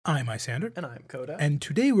I'm Isander. And I'm Coda. And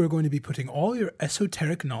today we're going to be putting all your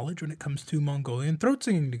esoteric knowledge when it comes to Mongolian throat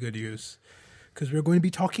singing to good use. Because we're going to be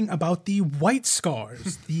talking about the white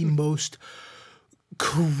scars, the most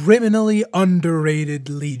criminally underrated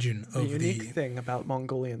legion of the unique thing about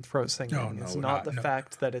Mongolian throat singing is not the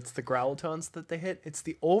fact that it's the growl tones that they hit, it's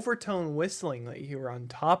the overtone whistling that you hear on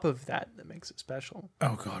top of that makes it special.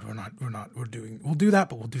 Oh God, we'll do that,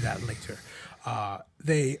 but we'll do that later.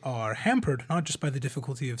 They are hampered not just by the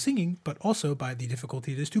difficulty of singing, but also by the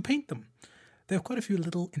difficulty it is to paint them. They have quite a few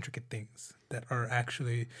little intricate things that are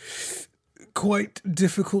actually quite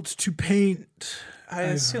difficult to paint. I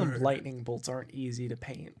assume lightning bolts aren't easy to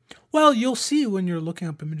paint. Well, you'll see when you're looking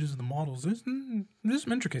up images of the models, there's some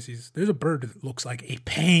intricacies. There's a bird that looks like a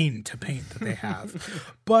pain to paint that they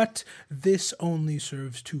have. But this only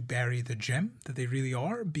serves to bury the gem that they really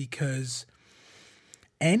are, because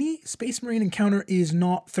any Space Marine encounter is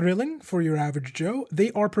not thrilling for your average Joe.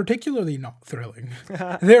 They are particularly not thrilling.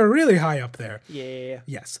 They're really high up there. Yeah.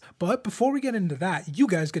 Yes. But before we get into that, you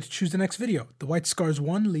guys get to choose the next video. The White Scars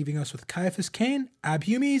 1, leaving us with Caiaphas Cain,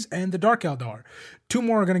 Abhumes, and the Dark Eldar. 2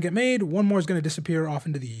 more are going to get made. 1 more is going to disappear off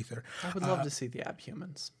into the ether. I would love to see the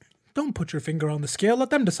Abhumans. Don't put your finger on the scale.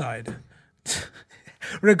 Let them decide.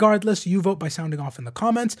 Regardless, you vote by sounding off in the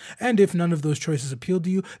comments, and if none of those choices appeal to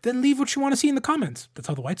you, then leave what you want to see in the comments. That's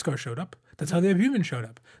how the White Scar showed up. That's how the Abhuman showed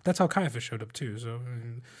up. That's how Caiaphas showed up too, so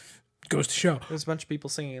it goes to show. There's a bunch of people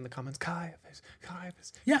singing in the comments, Caiaphas.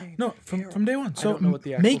 Yeah, Cain, no, from day one. So I don't know what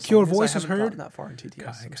the actual make your song is. voices I haven't heard. gotten that far in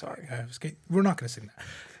TTS. I'm sorry. We're not going to sing that.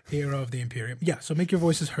 Hero of the Imperium. Yeah, so make your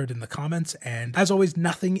voices heard in the comments, and as always,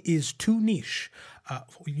 nothing is too niche.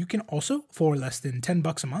 You can also, for less than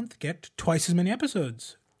 $10 a month, get twice as many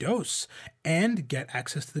episodes. Dose, and get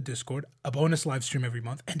access to the Discord, a bonus live stream every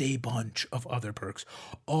month, and a bunch of other perks,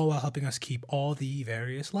 all while helping us keep all the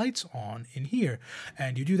various lights on in here.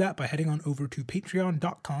 And you do that by heading on over to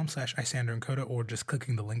patreon.com/IsanderandCoda, or just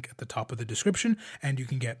clicking the link at the top of the description, and you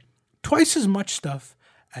can get twice as much stuff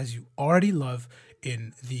as you already love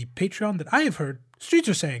in the Patreon that I have heard Streets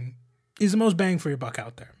are saying is the most bang for your buck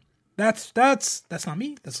out there. That's not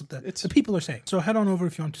me. That's what the people are saying. So head on over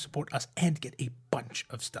if you want to support us and get a bunch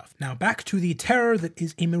of stuff. Now back to the terror that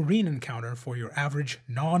is a Marine encounter for your average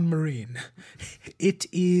non-Marine. It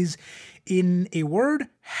is, in a word,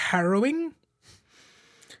 harrowing.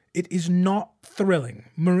 It is not thrilling.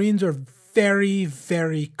 Marines are very,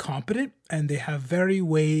 very competent, and they have they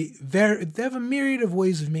have a myriad of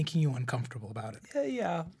ways of making you uncomfortable about it.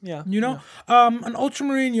 Yeah. You know, an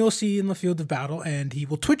Ultramarine you'll see in the field of battle, and he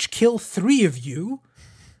will twitch kill 3 of you,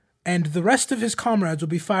 and the rest of his comrades will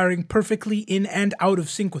be firing perfectly in and out of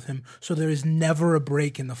sync with him, so there is never a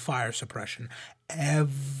break in the fire suppression.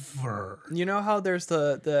 Ever. You know how there's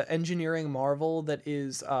the engineering marvel that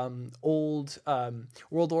is old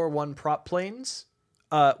World War I prop planes?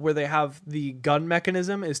 Where they have the gun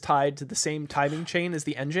mechanism is tied to the same timing chain as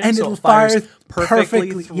the engine, and so it fires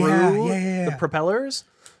perfectly through yeah. the propellers.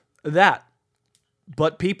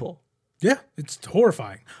 But people. Yeah, it's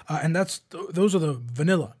horrifying. And those are the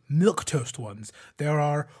vanilla milquetoast ones. There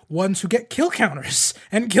are ones who get kill counters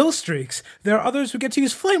and kill streaks. There are others who get to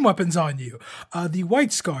use flame weapons on you. The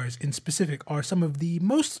White Scars in specific are some of the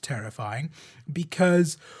most terrifying,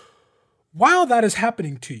 because while that is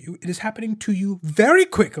happening to you, it is happening to you very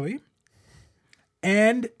quickly,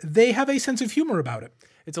 and they have a sense of humor about it.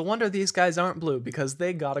 It's a wonder these guys aren't blue, because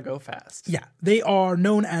they gotta go fast. Yeah, they are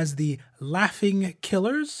known as the Laughing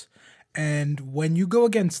Killers, and when you go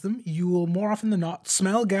against them, you will more often than not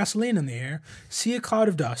smell gasoline in the air, see a cloud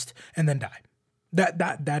of dust, and then die.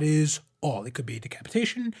 That is all. It could be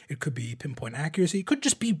decapitation, it could be pinpoint accuracy, it could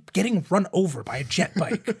just be getting run over by a jet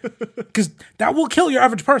bike, because that will kill your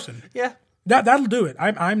average person. Yeah, that'll do it.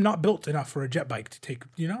 I'm not built enough for a jet bike to take.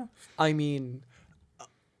 I mean,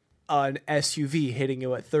 an SUV hitting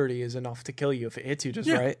you at 30 is enough to kill you if it hits you just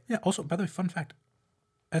right. Yeah. Also, by the way, fun fact: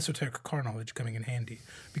 esoteric car knowledge coming in handy,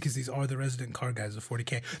 because these are the resident car guys of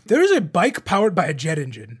 40K. There is a bike powered by a jet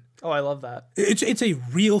engine. Oh, I love that. It's a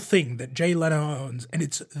real thing that Jay Leno owns, and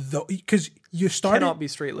it's because you start cannot be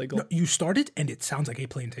street legal. No, you start it, and it sounds like a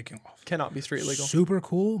plane taking off. Cannot be street legal. Super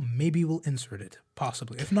cool. Maybe we'll insert it,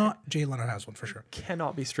 possibly. If not, Jay Leno has one for sure.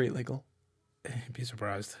 Cannot be street legal. You'd be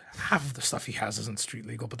surprised. Half of the stuff he has isn't street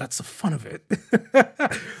legal, but that's the fun of it.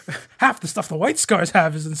 Half the stuff the White Scars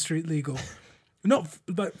have isn't street legal. No,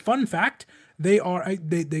 but fun fact, they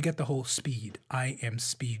get the whole speed. I am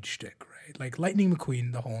speed shtick, right? Like Lightning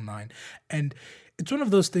McQueen, the whole 9. And it's one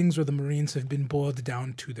of those things where the Marines have been boiled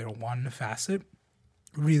down to their one facet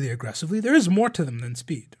really aggressively. There is more to them than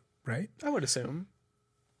speed, right? I would assume.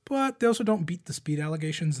 But they also don't beat the speed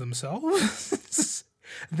allegations themselves.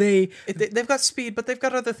 They've got speed, but they've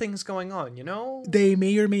got other things going on, you know? They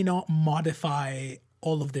may or may not modify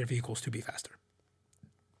all of their vehicles to be faster,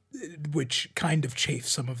 which kind of chafes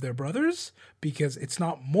some of their brothers because it's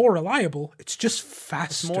not more reliable, it's just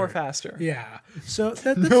faster. It's more faster. Yeah. So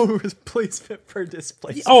No replacement for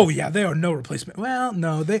displacement. Oh yeah, they are no replacement. Well,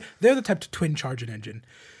 no, they're the type to twin charge an engine.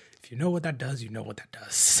 If you know what that does, you know what that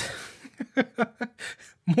does.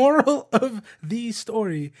 Moral of the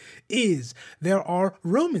story is there are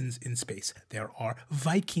Romans in space. There are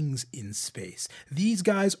Vikings in space. These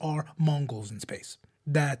guys are Mongols in space.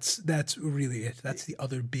 That's really it. That's the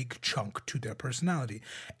other big chunk to their personality.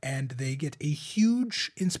 And they get a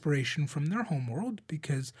huge inspiration from their homeworld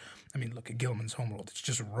because, I mean, look at Gilman's homeworld. It's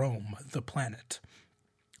just Rome, the planet.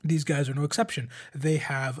 These guys are no exception. They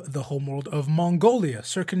have the homeworld of Mongolia,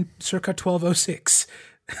 circa 1206.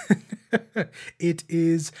 It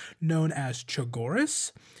is known as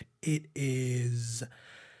Chagoris. It is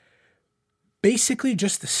basically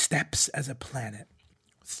just the steppes as a planet,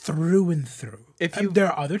 through and through. There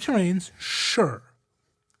are other terrains, sure,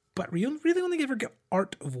 but we really only ever get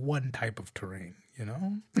art of one type of terrain, you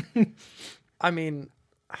know? I mean,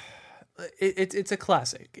 it's a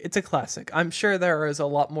classic. It's a classic. I'm sure there is a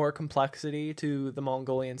lot more complexity to the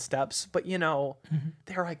Mongolian steppes, but you know,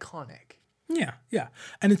 they're iconic. Yeah.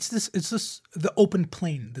 And it's this the open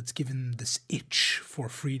plain that's given this itch for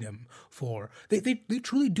freedom. They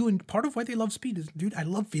truly do, and part of why they love speed is, dude, I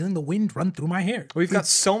love feeling the wind run through my hair. We've got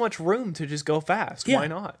so much room to just go fast. Yeah. Why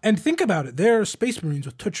not? And think about it. There are space marines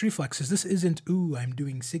with touch reflexes. This isn't, ooh, I'm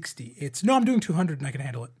doing 60. It's, no, I'm doing 200 and I can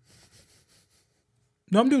handle it.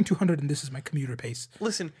 No, I'm doing 200 and this is my commuter pace.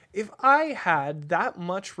 Listen, if I had that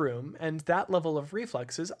much room and that level of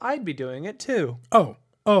reflexes, I'd be doing it too. Oh,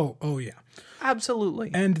 yeah.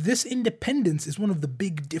 Absolutely. And this independence is one of the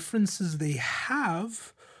big differences they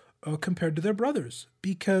have compared to their brothers.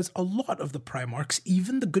 Because a lot of the Primarchs,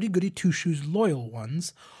 even the goody-goody two-shoes loyal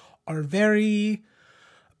ones, are very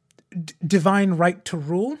divine right to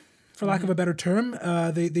rule, for lack of a better term.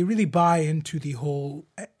 They really buy into the whole...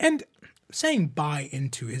 And saying buy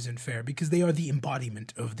into isn't fair, because they are the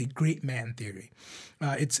embodiment of the great man theory.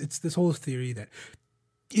 It's this whole theory that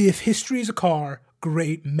if history is a car,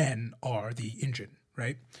 great men are the engine,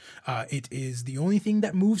 right? It is the only thing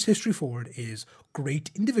that moves history forward is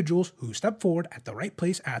great individuals who step forward at the right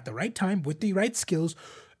place, at the right time, with the right skills.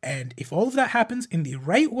 And if all of that happens in the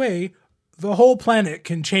right way, the whole planet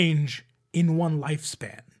can change in one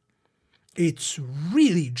lifespan. It's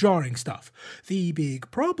really jarring stuff. The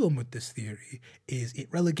big problem with this theory is it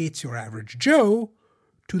relegates your average Joe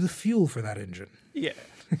to the fuel for that engine. Yeah.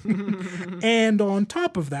 And on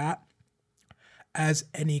top of that, as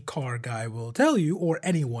any car guy will tell you, or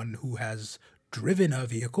anyone who has driven a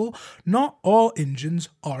vehicle, not all engines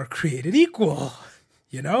are created equal.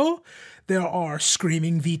 You know? There are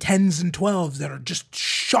screaming V10s and 12s that are just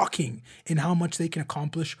shocking in how much they can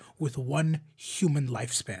accomplish with one human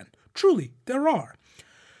lifespan. Truly, there are.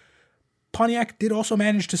 Pontiac did also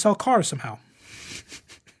manage to sell cars somehow.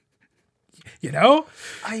 You know?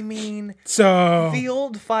 I mean, so the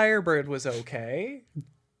old Firebird was okay.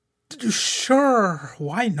 Sure,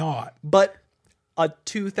 why not? But a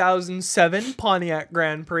 2007 Pontiac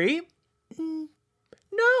Grand Prix?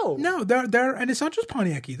 No. There, and it's not just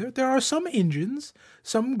Pontiac either. There are some engines,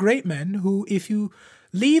 some great men who, if you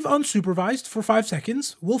leave unsupervised for 5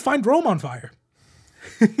 seconds, will find Rome on fire.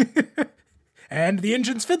 And the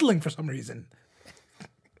engine's fiddling for some reason.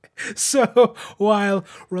 So, while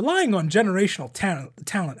relying on generational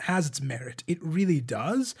talent has its merit, it really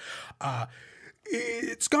does,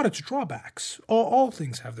 it's got its drawbacks. All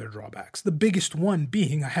things have their drawbacks. The biggest one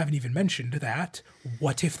being, I haven't even mentioned that,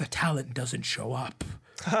 what if the talent doesn't show up?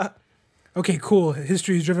 Okay, cool.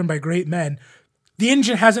 History is driven by great men. The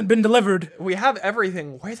engine hasn't been delivered. We have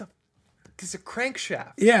everything. Where the fuck is a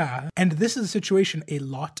crankshaft? Yeah, and this is a situation a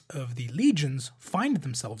lot of the legions find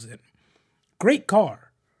themselves in. Great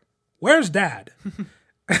car. Where's Dad?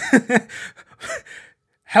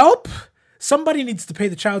 Help? Somebody needs to pay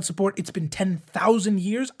the child support. It's been 10,000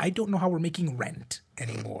 years. I don't know how we're making rent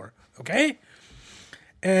anymore. Okay?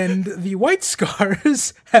 And the White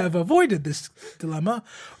Scars have avoided this dilemma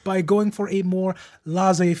by going for a more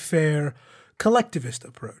laissez-faire collectivist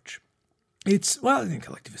approach.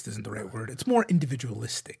 Collectivist isn't the right word. It's more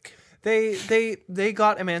individualistic. They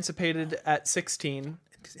got emancipated at 16.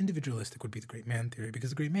 Because individualistic would be the great man theory,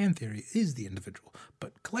 because the great man theory is the individual,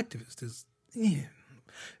 but collectivist is...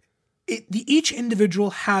 Each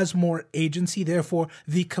individual has more agency, therefore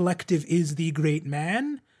the collective is the great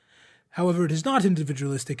man. However, it is not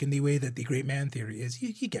individualistic in the way that the great man theory is.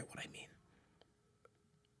 You get what I mean.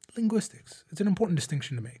 linguistics. It's an important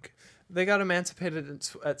distinction to make. They got emancipated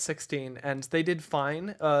at 16, and they did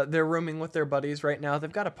fine. They're rooming with their buddies right now.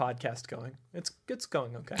 They've got a podcast going. It's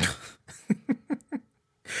going okay.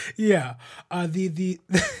 Yeah.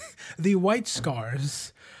 The white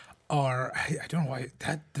scars are, I don't know why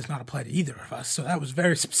that does not apply to either of us. So that was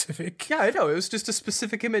very specific. Yeah, I know. It was just a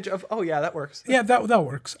specific image of, oh yeah, that works. Yeah, that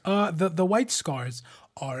works. The white scars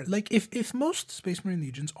are like, if most Space Marine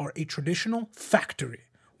legions are a traditional factory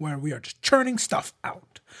where we are just churning stuff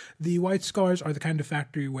out, the white scars are the kind of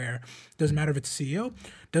factory where doesn't matter if it's the CEO,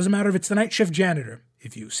 doesn't matter if it's the night shift janitor.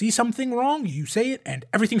 If you see something wrong, you say it and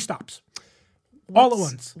everything stops. All at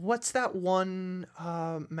once. What's that one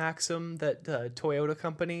maxim that Toyota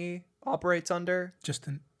company operates under? Just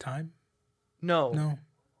in time? No.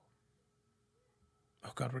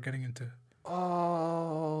 Oh God, we're getting into.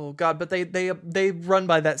 Oh God, but they run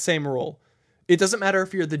by that same rule. It doesn't matter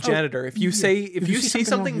if you're the janitor. If you see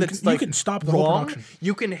something wrong, that's you can stop the whole wrong, production.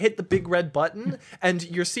 you can hit the big red button, and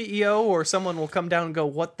your CEO or someone will come down and go,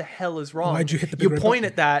 "What the hell is wrong?" Why'd you hit the big red point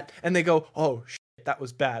button? at that, and they go, "Oh shit, that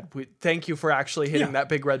was bad. Thank you for actually hitting that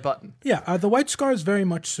big red button." Yeah, the white scars very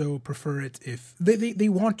much so prefer it if they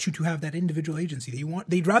want you to have that individual agency.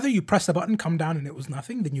 They'd rather you press the button, come down, and it was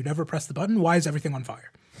nothing than you never press the button. Why is everything on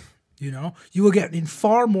fire? You know, you will get in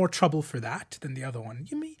far more trouble for that than the other one.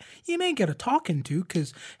 You may get a talking to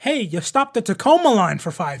because, hey, you stopped the Tacoma line for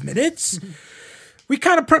 5 minutes. We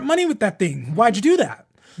kind of print money with that thing. Why'd you do that?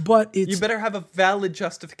 But you better have a valid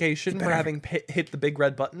justification for having hit the big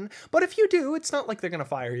red button. But if you do, it's not like they're going to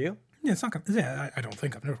fire you. Yeah, it's not gonna. Yeah, I don't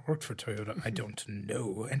think I've never worked for Toyota. I don't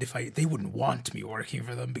know, and if they wouldn't want me working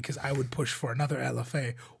for them because I would push for another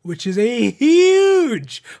LFA, which is a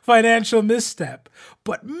huge financial misstep.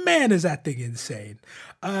 But man, is that thing insane!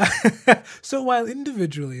 So while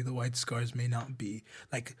individually the white scars may not be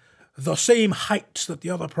like the same heights that the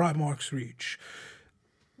other Primarchs reach,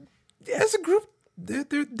 as a group. They're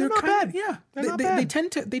not bad. Yeah, They're not bad. They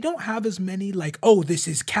tend to. They don't have as many like, oh, this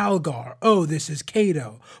is Calgar, oh, this is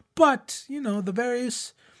Kato. But you know, the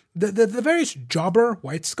various jobber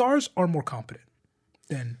white scars are more competent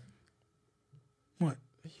than what.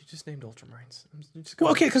 You just named Ultramarines.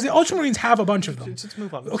 Well, okay, because the Ultramarines have a bunch of them. Let's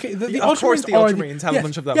move on. Okay, the of course the are Ultramarines have a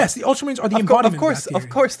bunch of them. Yes, the Ultramarines are the embodiment. Of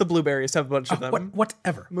course, the Blueberries have a bunch of them.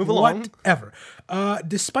 Whatever. Move along. Whatever.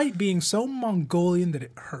 Despite being so Mongolian that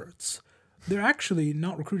it hurts, they're actually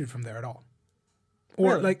not recruited from there at all.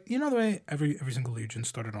 Or Really? like, you know the way every single legion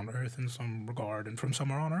started on Earth in some regard and from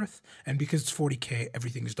somewhere on Earth? And because it's 40k,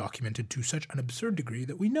 everything is documented to such an absurd degree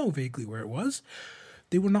that we know vaguely where it was.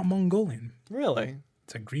 They were not Mongolian. Really?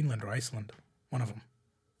 It's like Greenland or Iceland. One of them.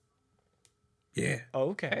 Yeah.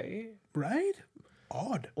 Okay. Right?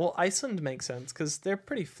 Odd. Well, Iceland makes sense because they're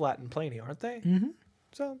pretty flat and plainy, aren't they? Mm-hmm.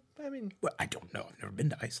 So, I mean... Well, I don't know. I've never been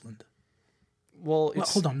to Iceland. Well,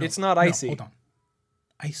 it's, hold on. No, it's not icy. No, hold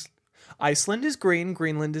on. Iceland is green,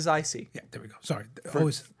 Greenland is icy. Yeah, there we go. Sorry.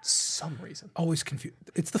 For some reason. Always confused.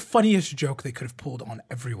 It's the funniest joke they could have pulled on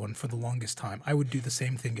everyone for the longest time. I would do the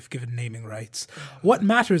same thing if given naming rights. What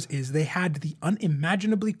matters is they had the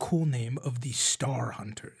unimaginably cool name of the Star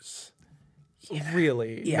Hunters. Yeah.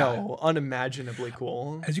 Really? Yeah. No, unimaginably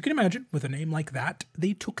cool. As you can imagine, with a name like that,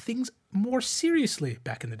 they took things more seriously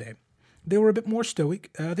back in the day. They were a bit more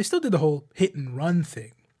stoic. They still did the whole hit and run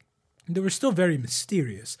thing. They were still very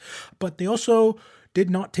mysterious, but they also did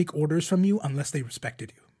not take orders from you unless they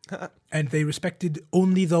respected you. And they respected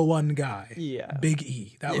only the one guy. Yeah. Big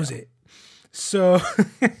E. That was it. So,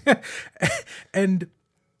 and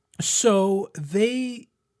so they,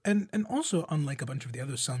 and also unlike a bunch of the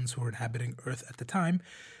other sons who were inhabiting Earth at the time,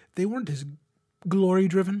 they weren't as glory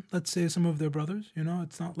driven, let's say, some of their brothers. You know,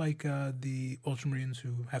 it's not like the Ultramarines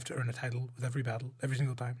who have to earn a title with every battle, every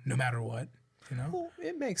single time, no matter what. You know? Well,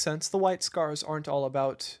 it makes sense. The White Scars aren't all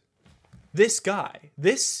about this guy,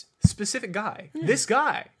 this specific guy, this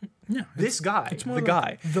guy, this guy, it's more the like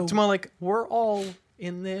guy. It's more like we're all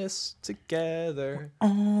in this together.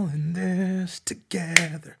 All in this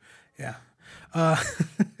together. Yeah.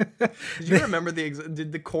 Did you remember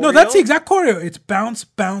did the choreo? No, that's the exact choreo. It's bounce,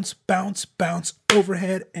 bounce, bounce, bounce,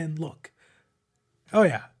 overhead, and look. Oh,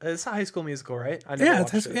 yeah. It's a High School Musical, right? I never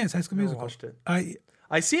watched it. Yeah, it's High School Musical. Watched it.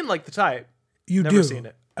 I seem like the type. You Never do. seen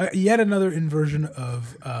it. Yet another inversion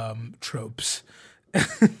of tropes.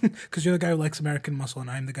 Because you're the guy who likes American Muscle, and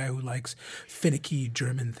I'm the guy who likes finicky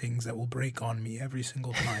German things that will break on me every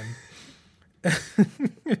single time.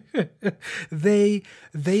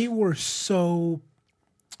 They were so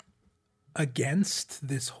against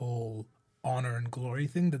this whole honor and glory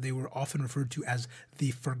thing that they were often referred to as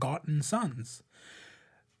the Forgotten Sons.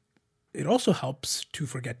 it also helps to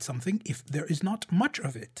forget something if there is not much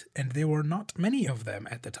of it, and there were not many of them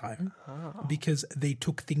at the time, because they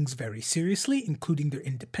took things very seriously, including their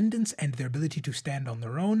independence and their ability to stand on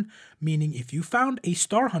their own, meaning if you found a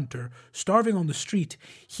star hunter starving on the street,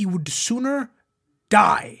 he would sooner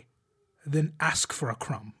die than ask for a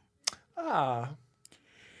crumb.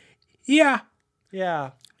 Yeah.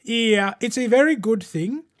 Yeah. Yeah, it's a very good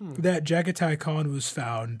thing that Jaghatai Khan was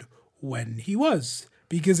found when he was.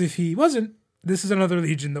 Because if he wasn't, this is another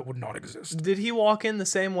legion that would not exist. Did he walk in the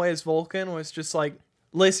same way as Vulcan? Was just like,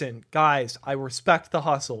 listen, guys, I respect the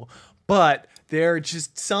hustle, but there are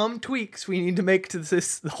just some tweaks we need to make to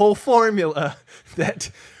this whole formula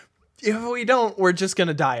that if we don't, we're just going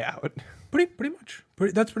to die out. Pretty much.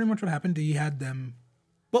 That's pretty much what happened. He had them...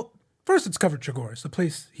 Well, first it's covered Chagorus, the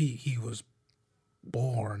place he was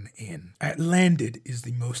born in. Landed is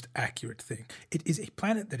the most accurate thing. It is a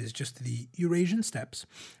planet that is just the Eurasian steppes,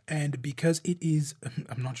 and because it is,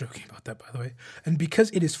 I'm not joking about that, by the way, and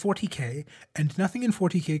because it is 40k, and nothing in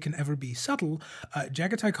 40k can ever be subtle,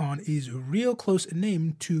 Jaghatai Khan is real close in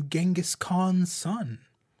name to Genghis Khan's son.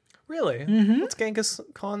 Really? Mm-hmm. What's Genghis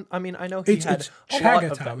Khan? I mean, I know he had a lot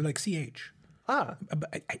of them. Like CH.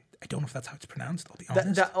 But I don't know if that's how it's pronounced, I'll be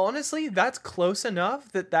honest. Honestly, that's close enough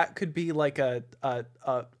that could be like a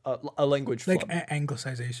language flub. Like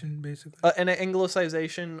anglicization, basically. An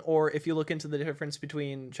anglicization, or if you look into the difference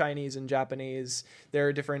between Chinese and Japanese, there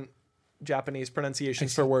are different Japanese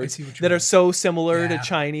pronunciations for words that are so similar to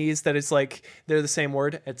Chinese that it's like they're the same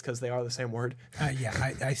word. It's because they are the same word.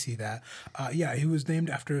 I see that. He was named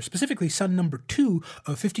after specifically son number 2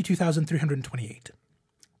 of 52,328.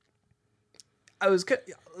 I was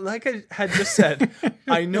like I had just said.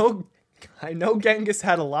 I know Genghis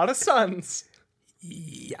had a lot of sons.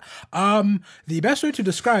 Yeah. The best way to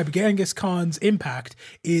describe Genghis Khan's impact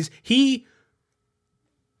is he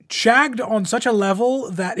shagged on such a level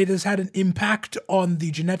that it has had an impact on the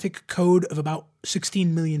genetic code of about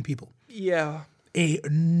 16 million people. Yeah. A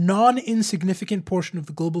non-insignificant portion of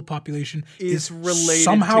the global population is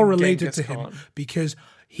somehow related to him because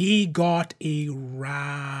he got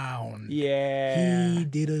around. Yeah. He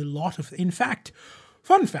did a lot of... In fact,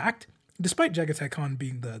 fun fact, despite Jaghatai Khan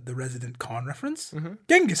being the resident Khan reference,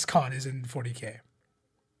 Genghis Khan is in 40k.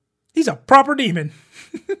 He's a proper demon.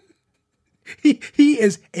 He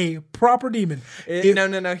is a proper demon.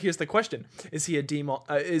 No. Here's the question: Is he a demon?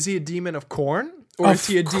 Is he a demon of corn, or is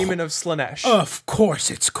he a demon of Slanesh? Of course,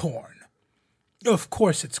 it's corn. Of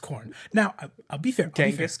course, it's corn. Now, I'll be fair.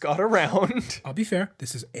 Genghis got around. I'll be fair.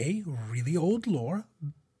 This is A, really old lore.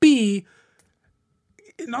 B,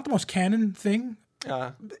 not the most canon thing.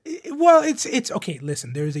 Well, it's okay.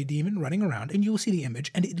 Listen, there is a demon running around, and you will see the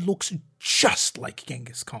image, and it looks just like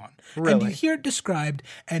Genghis Khan. Really? And you hear it described,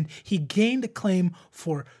 and he gained acclaim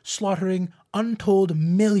for slaughtering untold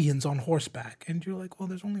millions on horseback. And you're like, well,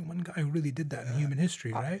 there's only one guy who really did that in human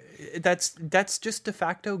history, right? That's just de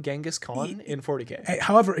facto Genghis Khan in 40k.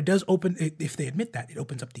 However, it does open, if they admit that, it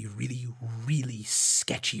opens up the really, really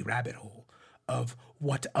sketchy rabbit hole of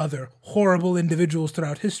what other horrible individuals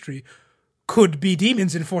throughout history could be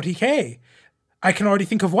demons in 40k. I can already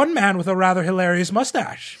think of one man with a rather hilarious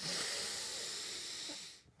mustache.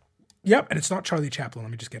 Yep, and it's not Charlie Chaplin.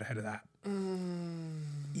 Let me just get ahead of that.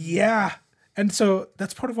 Yeah. And so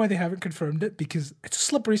that's part of why they haven't confirmed it, because it's a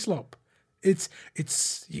slippery slope. It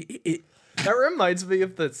That reminds me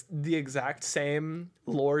of the exact same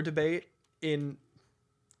lore debate in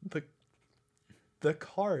the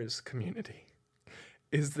Cars community.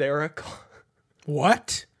 Is there a car?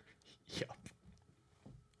 What? Yep.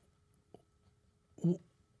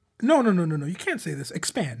 No. You can't say this.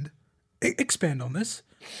 Expand. Expand on this.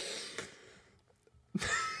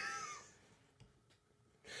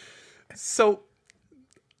 So,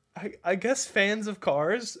 I guess fans of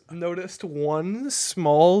Cars noticed one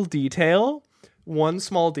small detail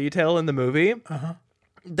in the movie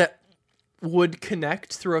that would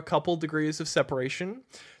connect through a couple degrees of separation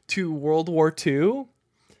to World War II,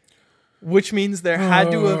 which means there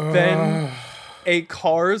had to have been a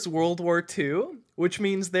Cars World War II, which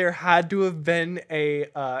means there had to have been a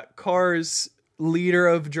Cars leader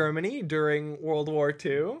of Germany during World War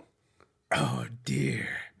II. Oh, dear.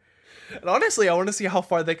 And honestly, I want to see how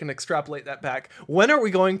far they can extrapolate that back. When are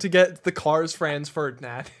we going to get the Cars Franz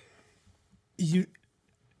Ferdinand?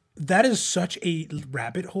 That is such a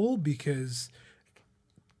rabbit hole, because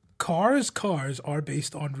cars are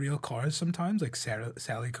based on real cars sometimes, like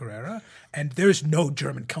Sally Carrera, and there's no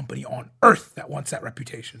German company on earth that wants that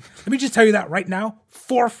reputation. Let me just tell you that right now,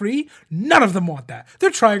 for free, none of them want that.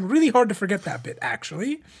 They're trying really hard to forget that bit,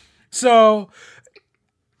 actually. So...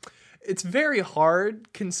 It's very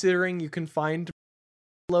hard considering you can find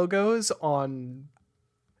logos on.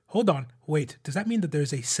 Hold on. Wait, does that mean that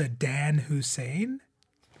there's a Saddam Hussein?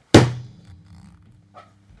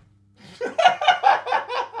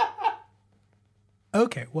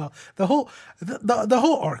 Okay, well, the whole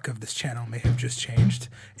arc of this channel may have just changed.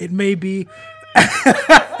 It may be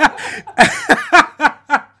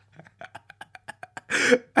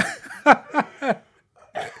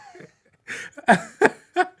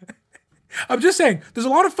I'm just saying, there's a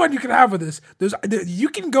lot of fun you can have with this. You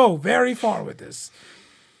can go very far with this.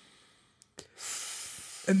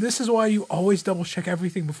 And this is why you always double check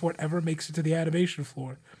everything before it ever makes it to the animation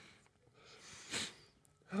floor.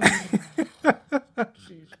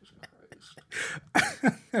 Jesus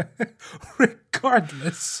Christ.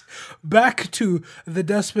 Regardless, back to the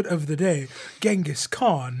despot of the day, Genghis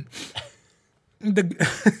Khan.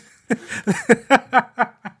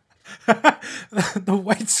 The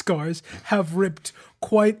White Scars have ripped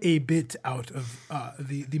quite a bit out of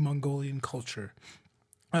the Mongolian culture.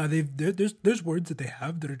 There's words that they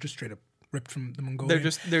have that are just straight up ripped from the Mongolian.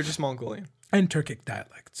 They're just Mongolian and Turkic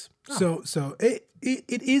dialects. Oh. So it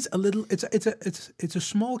is a little. It's a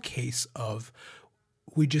small case of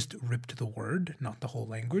we just ripped the word, not the whole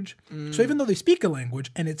language. So even though they speak a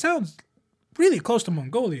language and it sounds really close to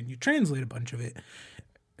Mongolian, you translate a bunch of it,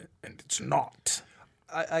 and it's not.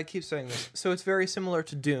 I keep saying this. So it's very similar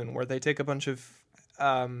to Dune, where they take a bunch of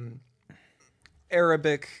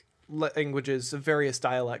Arabic languages of various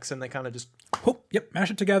dialects and they kind of just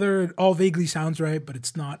mash it together. It all vaguely sounds right, but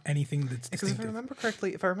it's not anything that's distinctive. Because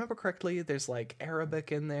if I remember correctly, there's like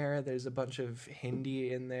Arabic in there, there's a bunch of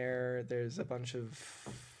Hindi in there, there's a bunch of,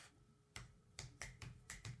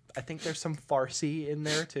 I think there's some Farsi in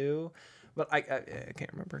there too, but I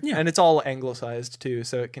can't remember. Yeah. And it's all anglicized too,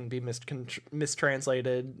 so it can be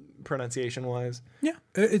mistranslated pronunciation wise. Yeah,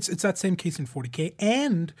 it's that same case in 40K,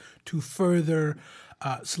 and to further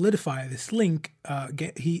solidify this link, I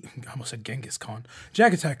almost said Genghis Khan.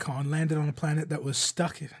 Jaghatai Khan landed on a planet that was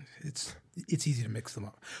stuck. It's easy to mix them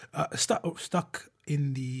up. Stuck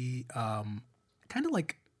in the kind of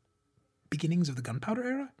like beginnings of the gunpowder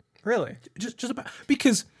era. Really? Just about,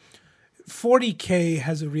 because 40K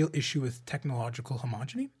has a real issue with technological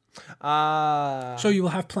homogeny. So you will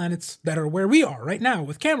have planets that are where we are right now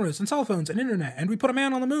with cameras and cell phones and internet, and we put a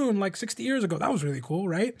man on the moon like 60 years ago. That was really cool,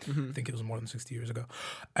 right? I think it was more than 60 years ago.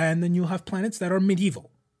 And then you'll have planets that are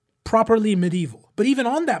medieval, properly medieval. But even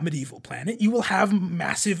on that medieval planet, you will have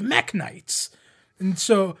massive mech knights. And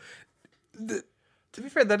so to be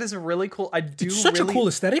fair, that is a really cool. It's such a cool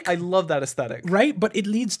aesthetic. I love that aesthetic. Right? But it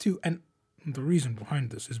leads to, and the reason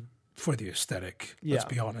behind this is for the aesthetic. Yeah. Let's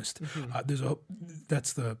be honest.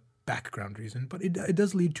 That's the background reason, but it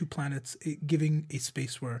does lead to planets giving a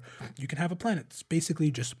space where you can have a planet that's basically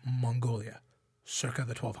just Mongolia, circa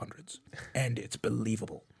the 1200s, and it's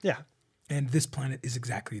believable. Yeah. And this planet is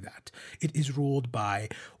exactly that. It is ruled by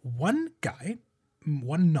one guy,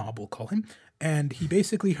 one knob, we'll call him, and he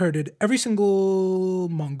basically herded every single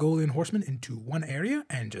Mongolian horseman into one area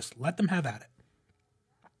and just let them have at it.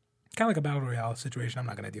 Kind of like a battle royale situation. I'm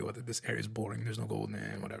not going to deal with it. This area is boring. There's no gold in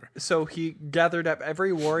it, whatever. So he gathered up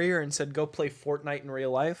every warrior and said, go play Fortnite in real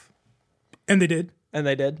life? And they did. And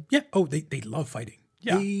they did? Yeah. Oh, they love fighting.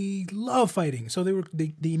 Yeah. They love fighting. So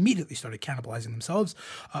they immediately started cannibalizing themselves.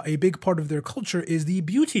 A big part of their culture is the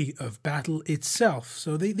beauty of battle itself.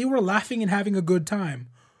 So they were laughing and having a good time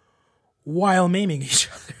while maiming each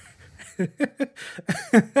other.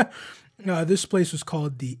 This place was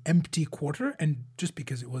called the Empty Quarter, and just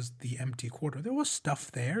because it was the Empty Quarter, there was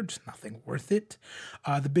stuff there, just nothing worth it.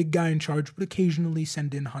 The big guy in charge would occasionally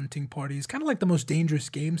send in hunting parties, kind of like the Most Dangerous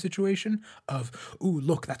Game situation of, ooh,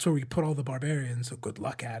 look, that's where we put all the barbarians, so good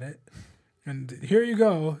luck at it. And here you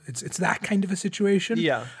go. It's that kind of a situation.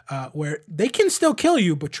 Yeah. Where they can still kill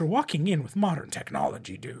you, but you're walking in with modern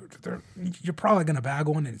technology, dude. You're probably going to bag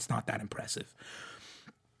one, and it's not that impressive.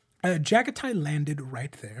 Jaghatai landed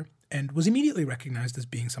right there and was immediately recognized as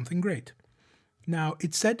being something great. Now,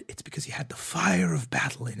 it's said it's because he had the fire of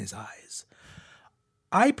battle in his eyes.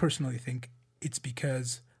 I personally think it's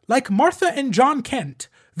because, like Martha and John Kent,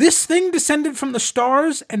 this thing descended from the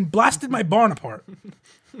stars and blasted my barn apart.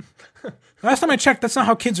 Last time I checked, that's not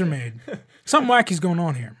how kids are made. Something wacky's going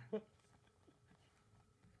on here.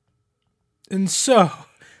 And so,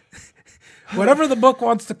 whatever the book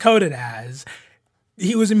wants to code it as,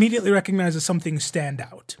 he was immediately recognized as something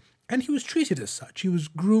standout. And he was treated as such. He was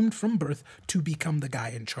groomed from birth to become the guy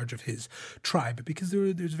in charge of his tribe because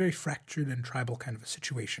there's a very fractured and tribal kind of a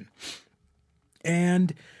situation.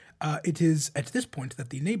 And it is at this point that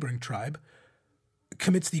the neighboring tribe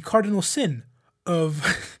commits the cardinal sin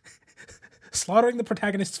of slaughtering the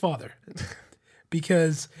protagonist's father.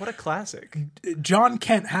 Because What a classic. John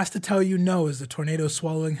Kent has to tell you no as the tornado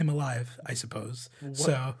swallowing him alive, I suppose.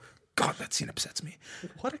 So, God, that scene upsets me.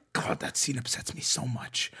 That scene upsets me so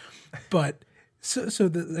much. But, so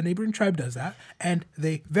the neighboring tribe does that, and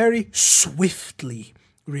they very swiftly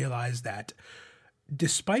realize that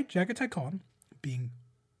despite Jaghatai Khan being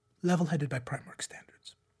level-headed by Primarch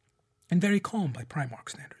standards and very calm by Primarch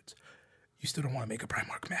standards, you still don't want to make a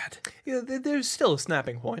Primarch mad. Yeah, there's still a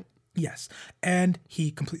snapping point. Yes, and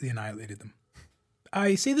he completely annihilated them.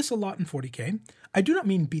 I say this a lot in 40K. I do not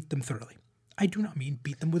mean beat them thoroughly. I do not mean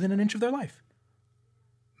beat them within an inch of their life.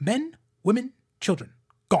 Men, women, children,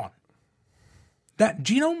 gone. That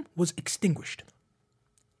genome was extinguished.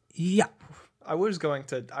 Yeah. I was going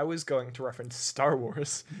to reference Star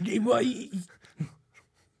Wars.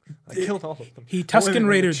 I killed all of them. He Tusken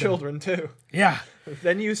Raided children too. Yeah.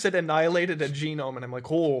 Then you said annihilated a genome, and I'm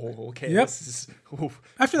like, oh, okay. Yep. This is. Oof.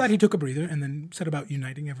 After that, he took a breather and then set about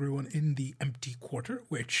uniting everyone in the empty quarter,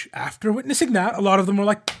 which, after witnessing that, a lot of them were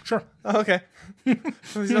like, sure. Oh, okay.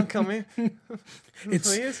 Please don't kill me.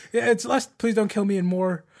 Please? It's less, please don't kill me, and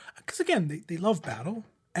more, because again, they love battle,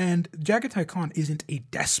 and Jaghatai Khan isn't a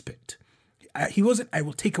despot. He wasn't, I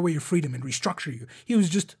will take away your freedom and restructure you. He was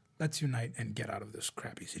just, let's unite and get out of this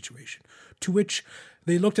crappy situation. To which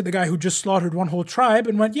they looked at the guy who just slaughtered one whole tribe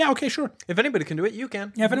and went, yeah, okay, sure. If anybody can do it, you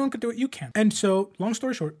can. Yeah, if anyone could do it, you can. And so, long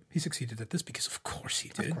story short, he succeeded at this because of course he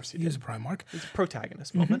did. He is a Primarch. It's a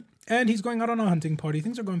protagonist moment. And he's going out on a hunting party.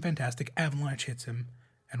 Things are going fantastic. Avalanche hits him,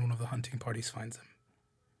 and one of the hunting parties finds him.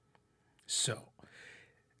 So,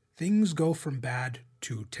 things go from bad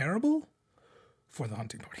to terrible for the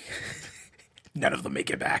hunting party. None of them make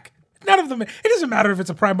it back. None of them. It doesn't matter if it's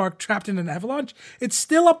a Primarch trapped in an avalanche. It's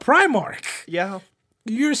still a Primarch. Yeah.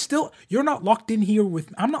 You're not locked in here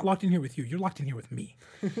with, I'm not locked in here with you. You're locked in here with me.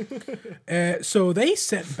 So they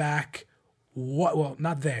sent back,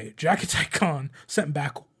 not they, Jaghatai Khan sent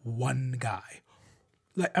back one guy.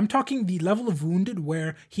 Like, I'm talking the level of wounded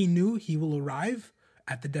where he knew he will arrive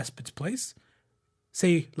at the despot's place,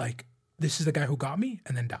 say, like, this is the guy who got me,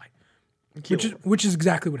 and then die. Which is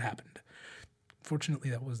exactly what happened. Fortunately,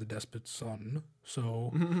 that was the despot's son.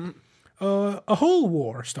 So, a whole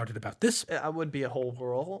war started about this. It would be a whole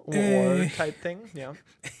war type thing, yeah.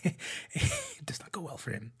 It does not go well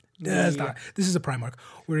for him. Does not. This is a Primarch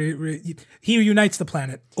where he unites the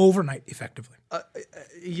planet overnight, effectively.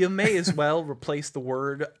 You may as well replace the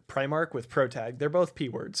word Primarch with Protag. They're both P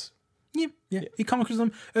words. Yeah. He conquers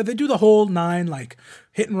them. They do the whole 9, like,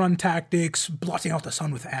 hit-and-run tactics, blotting out the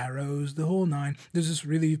sun with arrows, the whole 9. There's this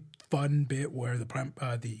really fun bit where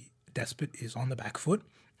the despot is on the back foot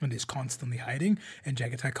and is constantly hiding, and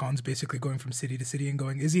Jaghatai Khan's basically going from city to city and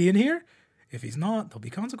going, is he in here? If he's not, there'll be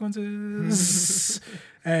consequences.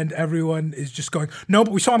 And everyone is just going, no,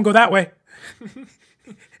 but we saw him go that way.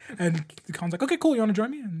 And the Khan's like, okay, cool, you want to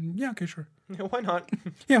join me? And yeah, okay, sure. Yeah, why not?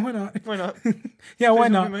 Yeah, why not? Why not? Yeah, why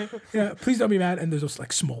not? Yeah, please don't be mad. And there's this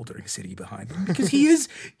like smoldering city behind him because he is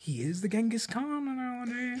the Genghis Khan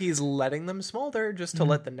analogy. He's letting them smolder just to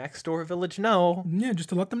let the next door village know. Yeah, just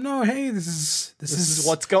to let them know, hey, this is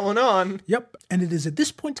what's going on. Yep. And it is at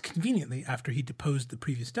this point, conveniently, after he deposed the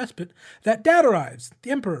previous despot, that Dad arrives,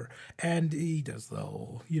 the Emperor, and he does the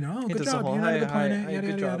whole, good job, united the planet,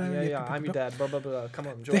 good job. Yeah, I'm your dad, blah, blah, blah. Come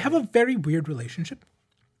on, join They have a very weird relationship.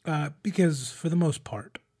 Because for the most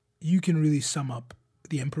part, you can really sum up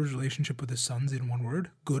the Emperor's relationship with his sons in one word: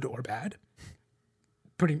 good or bad.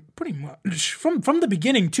 Pretty much from the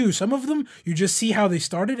beginning too. Some of them you just see how they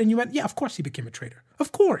started, and you went, yeah, of course he became a traitor.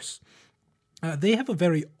 Of course. They have a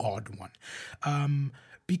very odd one,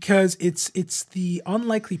 because it's the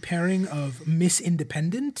unlikely pairing of Miss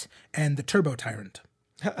Independent and the Turbo Tyrant.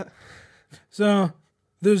 So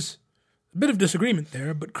there's a bit of disagreement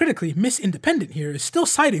there, but critically, Miss Independent here is still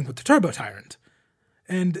siding with the Turbo Tyrant.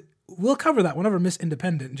 And we'll cover that whenever Miss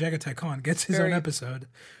Independent, Jaghatai Khan, gets his own episode.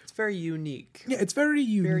 It's very unique. Yeah, it's very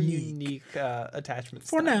unique. Very unique attachment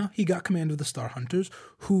For now, he got command of the Star Hunters,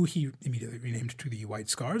 who he immediately renamed to the White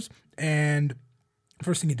Scars. And the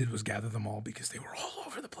first thing he did was gather them all because they were all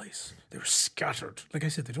over the place. They were scattered. Like I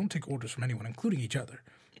said, they don't take orders from anyone, including each other.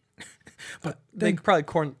 But they probably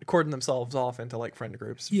cordon themselves off into like friend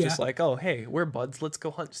groups. Yeah. Just like, oh, hey, we're buds. Let's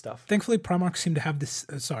go hunt stuff. Thankfully, Primarchs seem to have this,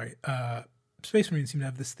 Space Marines seem to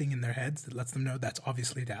have this thing in their heads that lets them know that's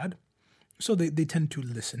obviously Dad. So they tend to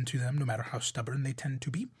listen to them, no matter how stubborn they tend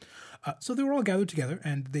to be. So they were all gathered together,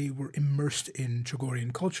 and they were immersed in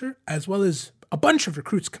Chagorian culture, as well as a bunch of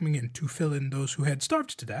recruits coming in to fill in those who had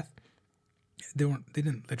starved to death. They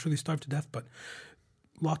didn't literally starve to death, but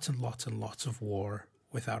lots and lots and lots of war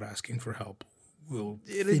without asking for help will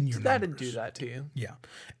thin your That'd numbers. do that to you. Yeah.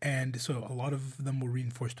 And so a lot of them were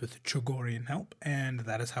reinforced with Chogorian help, and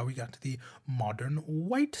that is how we got to the modern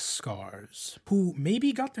White Scars, who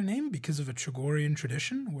maybe got their name because of a Chogorian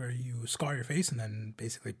tradition where you scar your face and then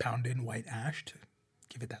basically pound in white ash to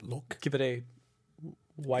give it that look. Give it a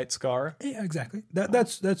white scar. Yeah, exactly.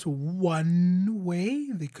 That's one way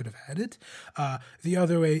they could have had it. The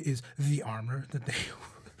other way is the armor that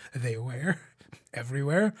they wear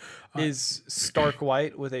everywhere. Is stark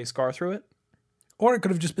white with a scar through it? Or it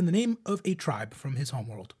could have just been the name of a tribe from his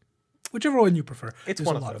homeworld. Whichever one you prefer. It's There's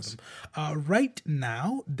one a of lot those. them. Right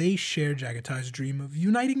now, they share Jagatai's dream of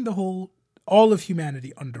uniting all of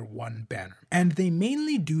humanity under one banner. And they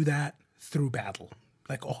mainly do that through battle,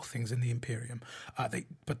 like all things in the Imperium.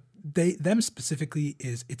 Them specifically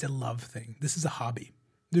it's a love thing. This is a hobby.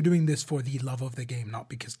 They're doing this for the love of the game, not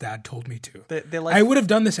because Dad told me to. They like, I would have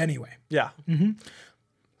done this anyway. yeah. Mm-hmm.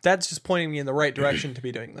 That's just pointing me in the right direction to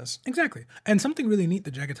be doing this. Exactly. And something really neat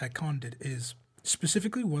that Jaghatai Khan did is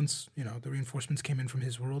specifically once, the reinforcements came in from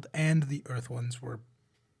his world and the Earth ones were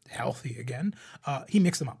healthy again, he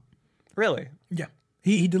mixed them up. Really? Yeah.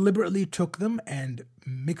 He deliberately took them and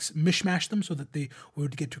mishmashed them so that they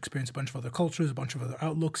would get to experience a bunch of other cultures, a bunch of other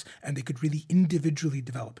outlooks, and they could really individually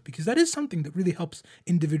develop. Because that is something that really helps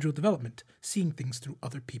individual development, seeing things through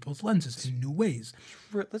other people's lenses in new ways.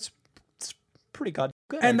 That's pretty goddamn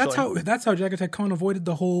good. And actually. that's how Jaghatai Khan avoided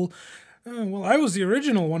the whole, well, I was the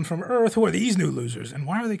original one from Earth. Who are these new losers? And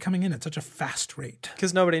why are they coming in at such a fast rate?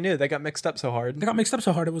 Because nobody knew. They got mixed up so hard. They got mixed up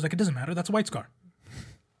so hard, it was like, it doesn't matter. That's a White Scar.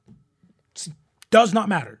 Does not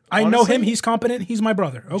matter. I know him. He's competent. He's my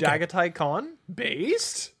brother. Okay. Jaghatai Khan?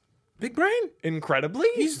 Based? Big brain. Incredibly?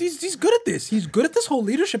 He's good at this. He's good at this whole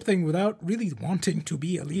leadership thing without really wanting to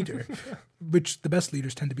be a leader, which the best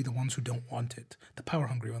leaders tend to be the ones who don't want it. The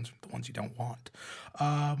power-hungry ones are the ones you don't want.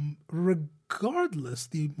 Regardless,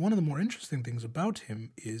 one of the more interesting things about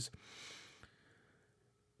him is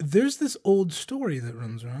there's this old story that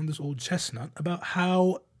runs around, this old chestnut, about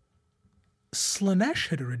how Slaanesh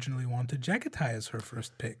had originally wanted Jaghatai as their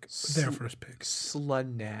first pick. Slaanesh?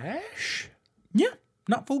 Yeah,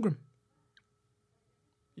 not Fulgrim.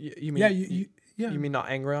 You mean? Yeah. You mean not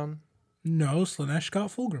Angron? No, Slaanesh got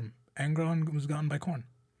Fulgrim. Angron was gotten by Khorne.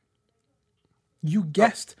 You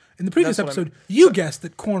guessed in the previous episode. Guessed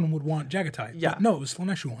that Khorne would want Jaghatai. Yeah. No, it was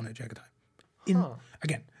Slaanesh who wanted Jaghatai.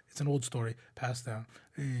 Again, it's an old story passed down.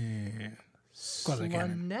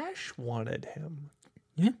 Slaanesh wanted him.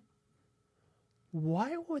 Yeah.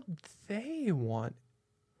 Why would they want?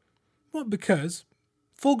 Well, because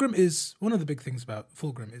Fulgrim is one of the big things about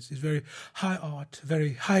Fulgrim is he's very high art,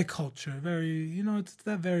 very high culture, very it's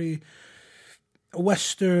that very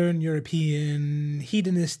Western European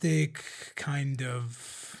hedonistic kind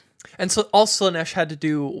of. And so all Slaanesh had to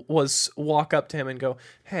do was walk up to him and go,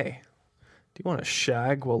 "Hey, do you want to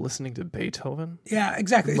shag while listening to Beethoven?" Yeah,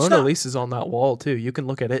 exactly. Mona Lisa's on that wall too. You can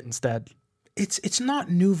look at it instead. It's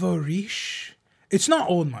not nouveau riche. It's not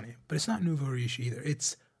old money, but it's not nouveau riche either.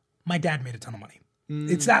 It's my dad made a ton of money.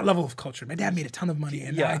 It's that level of culture. My dad made a ton of money,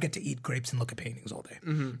 and now I get to eat grapes and look at paintings all day.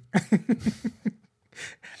 Mm-hmm.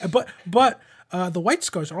 but the White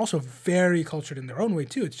Scars are also very cultured in their own way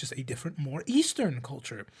too. It's just a different, more Eastern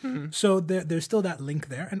culture. Mm-hmm. So there's still that link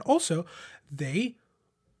there, and also they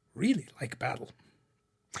really like battle.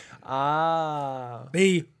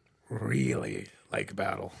 They really like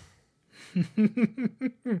battle.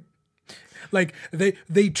 Like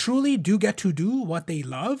they truly do get to do what they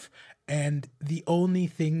love, and the only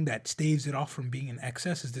thing that staves it off from being in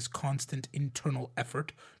excess is this constant internal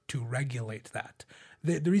effort to regulate that.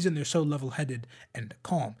 The reason they're so level-headed and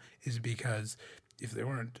calm is because if they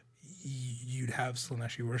weren't, you'd have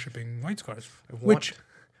Slaaneshi worshipping White Scars, which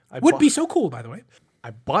would be so cool, by the way. I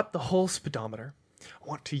bought the whole speedometer. I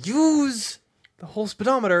want to use the whole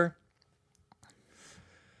speedometer.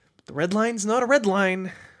 But the red line's not a red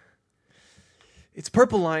line. It's a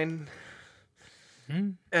purple line.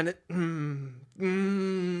 And it...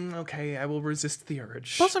 okay, I will resist the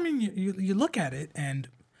urge. Plus, I mean, you look at it and...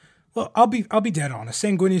 Well, I'll be dead honest.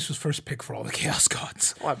 Sanguinius was first pick for all the Chaos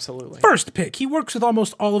Gods. Oh, absolutely. First pick. He works with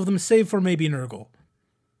almost all of them, save for maybe Nurgle.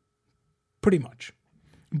 Pretty much.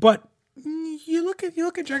 But you look at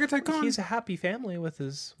Jaghatai Khan. He's a happy family with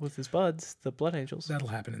his buds, the Blood Angels. That'll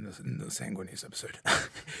happen in the Sanguinius episode.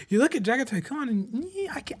 You look at Jaghatai Khan, and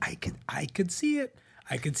I could see it.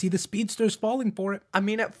 I could see the speedsters falling for it. I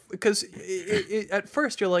mean, because at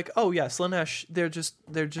first you're like, oh yeah, Slaanesh, they're just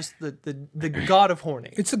the god of horny.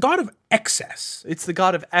 It's the god of excess. It's the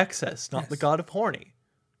god of excess, not the god of horny.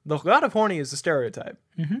 The god of horny is a stereotype.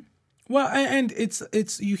 Mm-hmm. Well, and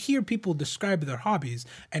it's you hear people describe their hobbies,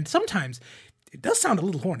 and sometimes it does sound a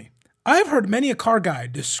little horny. I've heard many a car guy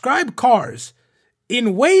describe cars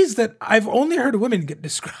in ways that I've only heard women get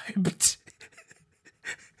described.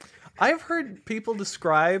 I've heard people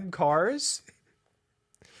describe cars,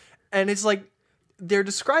 and it's like they're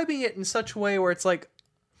describing it in such a way where it's like,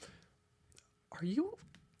 are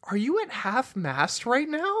you at half mast right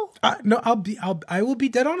now? No, I will be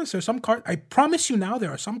dead honest. There's some cars. I promise you now, there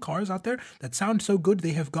are some cars out there that sound so good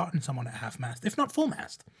they have gotten someone at half mast, if not full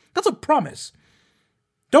mast. That's a promise.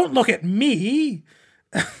 Don't look at me.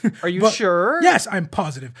 Are you sure? Yes, I'm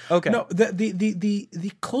positive. Okay. No,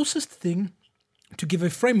 the closest thing to give a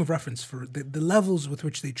frame of reference for the levels with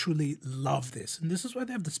which they truly love this, and this is why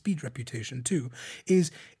they have the speed reputation too,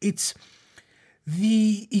 is it's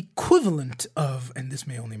the equivalent of, and this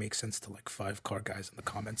may only make sense to like 5 car guys in the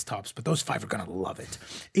comments tops, but those 5 are going to love it.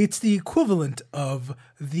 It's the equivalent of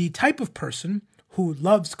the type of person who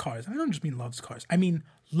loves cars. I don't just mean loves cars. I mean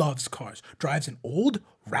loves cars. Drives an old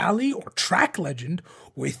rally or track legend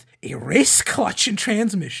with a race clutch and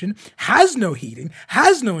transmission, has no heating,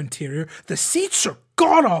 has no interior, the seats are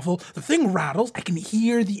god-awful, the thing rattles, I can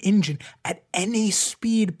hear the engine at any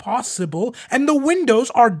speed possible, and the windows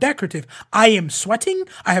are decorative. I am sweating,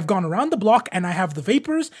 I have gone around the block, and I have the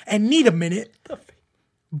vapors, and need a minute,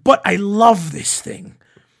 but I love this thing.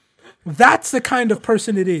 That's the kind of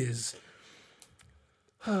person it is.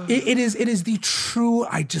 It is the true,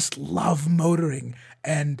 I just love motoring,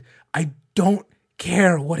 and I don't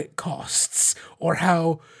care what it costs, or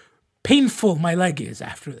how painful my leg is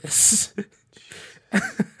after this.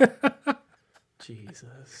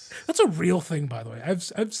 Jesus. That's a real thing, by the way.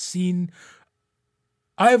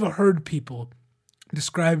 I've heard people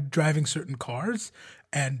describe driving certain cars,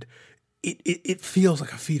 and it feels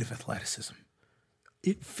like a feat of athleticism.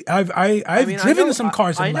 I've driven some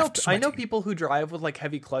cars and left sweating. I know people who drive with like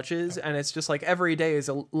heavy clutches, and it's just like every day is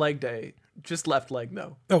a leg day. Just left leg,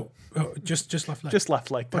 no. Oh, just left leg. Just left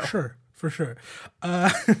leg, no. For sure.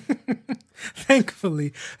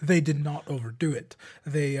 Thankfully, they did not overdo it.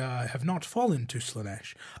 They have not fallen to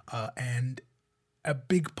Slanesh. And a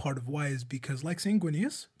big part of why is because, like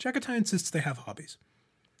Sanguinius, Jaghatai insists they have hobbies.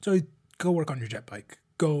 So go work on your jet bike.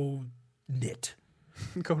 Go knit.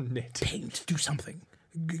 Go knit. Paint. Do something.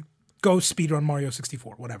 Go speedrun Mario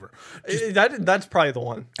 64, whatever. That's probably the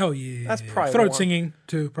one. Oh, yeah. That's probably Throat the one. Singing,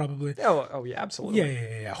 too, probably. Oh, yeah, absolutely.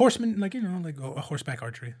 Yeah. Horseman, like a horseback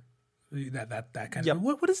archery. That kind Yep. of...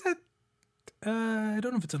 What is that? I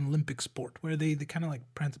don't know if it's an Olympic sport where they kind of like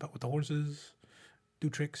prance about with the horses, do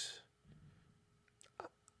tricks.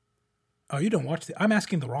 Oh, you don't watch I'm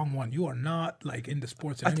asking the wrong one. You are not like into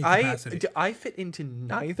sports in any capacity. I fit into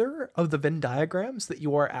neither of the Venn diagrams that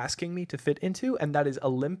you are asking me to fit into, and that is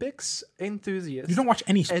Olympics enthusiast. You don't watch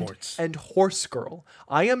any sports. And horse girl.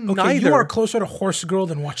 I am Okay, neither. you are closer to horse girl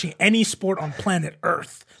than watching any sport on planet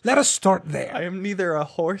Earth. Let us start there. I am neither a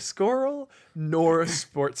horse girl nor a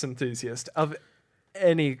sports enthusiast of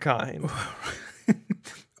any kind.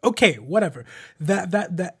 Okay, whatever.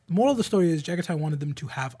 That moral of the story is Jaghatai wanted them to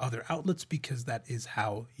have other outlets because that is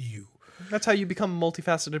how you... That's how you become a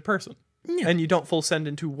multifaceted person. Yeah. And you don't full send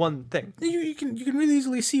into one thing. You can really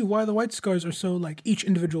easily see why the White Scars are so, like, each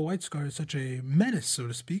individual White Scar is such a menace, so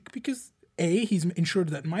to speak, because A, he's ensured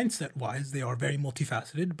that mindset-wise they are very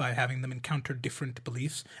multifaceted by having them encounter different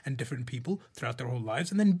beliefs and different people throughout their whole lives,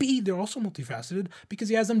 and then B, they're also multifaceted because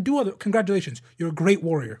he has them do other... Congratulations, you're a great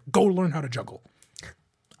warrior. Go learn how to juggle.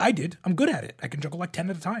 I did. I'm good at it. I can juggle like 10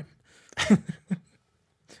 at a time.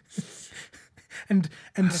 and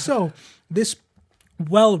so this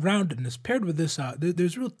well-roundedness paired with this,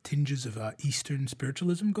 there's real tinges of Eastern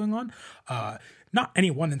spiritualism going on. Not any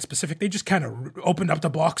one in specific. They just kind of opened up the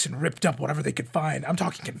box and ripped up whatever they could find. I'm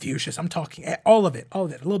talking Confucius. I'm talking all of it. A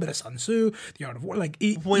little bit of Sun Tzu, the Art of War. Like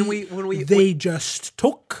they just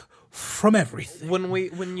took from everything.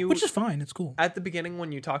 Which is fine. It's cool. At the beginning,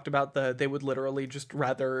 when you talked about they would literally just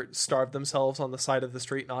rather starve themselves on the side of the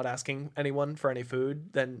street, not asking anyone for any food,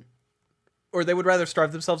 or they would rather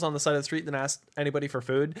starve themselves on the side of the street than ask anybody for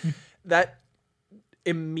food. That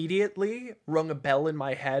immediately rung a bell in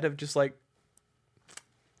my head of just like,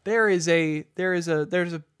 there's a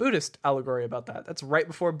Buddhist allegory about that. That's right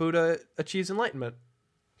before Buddha achieves enlightenment.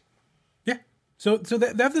 Yeah. So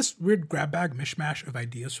they have this weird grab bag mishmash of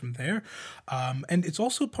ideas from there. And it's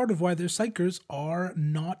also part of why their psychers are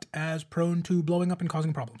not as prone to blowing up and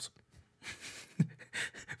causing problems.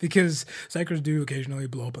 Because psychers do occasionally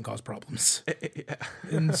blow up and cause problems. Yeah.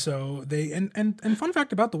 And so and fun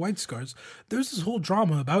fact about the White Scars, there's this whole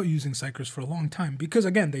drama about using psychers for a long time because,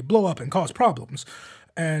 again, they blow up and cause problems.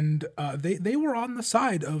 And they were on the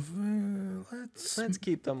side of Let's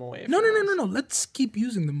keep them away. No. Let's keep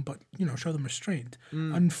using them, but show them restraint.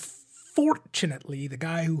 Unfortunately, the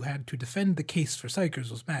guy who had to defend the case for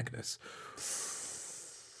Psychers was Magnus,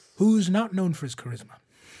 who's not known for his charisma.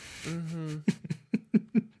 Mm-hmm.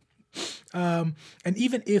 And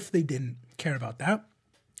even if they didn't care about that,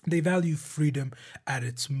 they value freedom at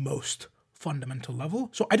its most fundamental level.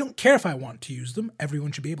 So I don't care if I want to use them.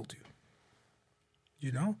 Everyone should be able to.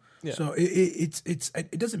 Yeah. So it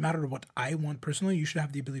doesn't matter what I want personally. You should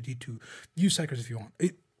have the ability to use Psychers if you want.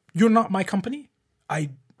 You're not my company. I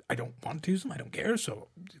don't want to use them. I don't care. So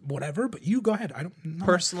whatever. But you go ahead.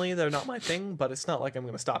 Personally, they're not my thing. But it's not like I'm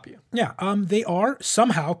going to stop you. Yeah. They are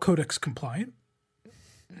somehow Codex compliant.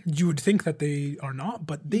 You would think that they are not,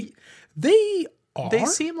 but they are. They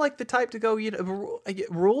seem like the type to go.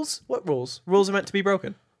 Rules? What rules? Rules are meant to be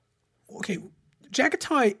broken. Okay.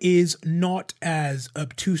 Jaghatai is not as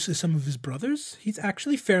obtuse as some of his brothers. He's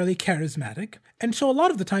actually fairly charismatic. And so a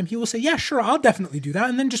lot of the time he will say, yeah, sure, I'll definitely do that,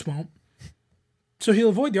 and then just won't. So he'll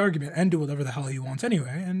avoid the argument and do whatever the hell he wants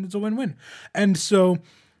anyway, and it's a win-win. And so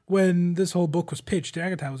when this whole book was pitched,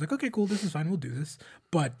 Jaghatai was like, okay, cool, this is fine, we'll do this.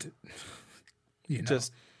 But, he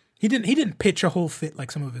didn't pitch a whole fit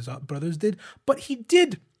like some of his brothers did, but he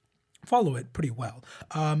did follow it pretty well.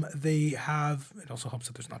 It also helps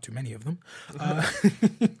that there's not too many of them.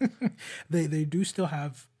 They do still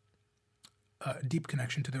have a deep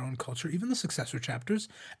connection to their own culture, even the successor chapters,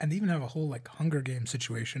 and they even have a whole Hunger Games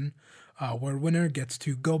situation where winner gets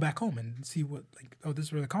to go back home and see what this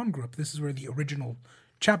is where the Khan grew up. This is where the original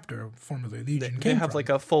chapter, formerly Legion, came from. They have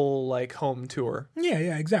a full home tour.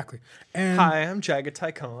 Yeah, exactly. And hi, I'm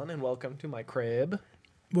Jaghatai Khan, and welcome to my crib.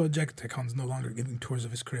 Well, Jaghatai Khan's no longer giving tours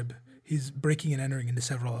of his crib. He's breaking and entering into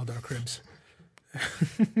several other cribs.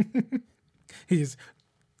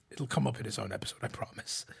 It'll come up in his own episode, I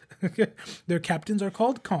promise. Their captains are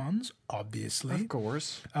called Khans, obviously. Of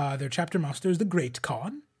course. Their chapter master is the Great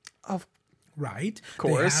Khan. Of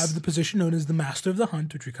course. They have the position known as the Master of the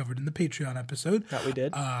Hunt, which we covered in the Patreon episode. That we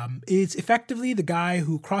did. It's effectively the guy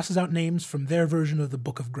who crosses out names from their version of the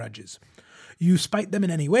Book of Grudges. You spite them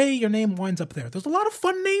in any way, your name winds up there. There's a lot of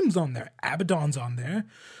fun names on there. Abaddon's on there.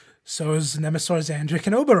 So is Nemesaur, Xandric,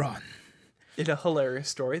 and Oberon. In a hilarious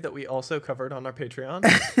story that we also covered on our Patreon.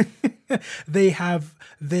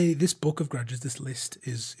 This Book of Grudges, this list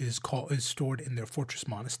is stored in their fortress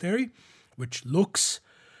monastery, which looks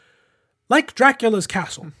like Dracula's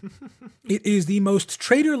castle. It is the most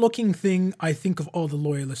traitor-looking thing, I think, of all the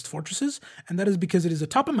loyalist fortresses, and that is because it is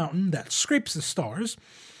atop a mountain that scrapes the stars.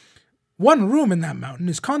 One room in that mountain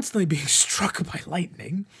is constantly being struck by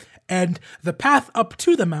lightning, and the path up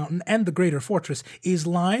to the mountain and the greater fortress is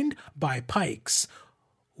lined by pikes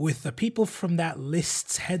with the people from that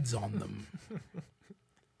list's heads on them.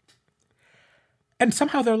 And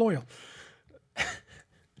somehow they're loyal.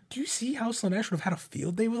 Do you see how Slaanesh would have had a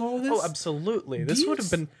field day with all of this? Oh, absolutely. This would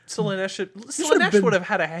have been... Slaanesh would have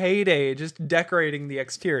had a heyday just decorating the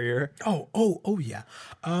exterior. Oh, yeah.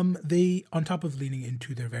 They, on top of leaning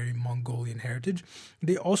into their very Mongolian heritage,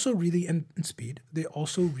 they also really, and speed, they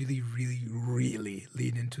also really, really, really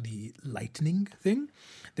lean into the lightning thing.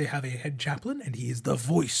 They have a head chaplain, and he is the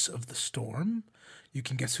voice of the storm. You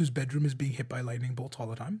can guess whose bedroom is being hit by lightning bolts all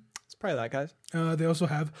the time. It's probably that guy's. They also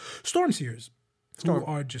have storm seers. Who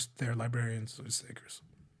are just their librarians or seekers.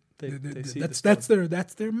 That's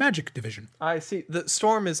their magic division. I see. The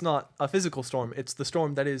storm is not a physical storm. It's the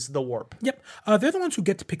storm that is the warp. Yep. They're the ones who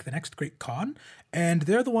get to pick the next great Khan, and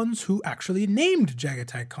they're the ones who actually named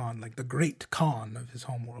Jaghatai Khan, the great Khan of his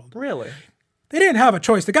homeworld. Really? They didn't have a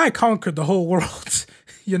choice. The guy conquered the whole world.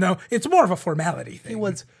 It's more of a formality thing. He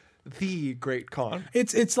was the great Khan.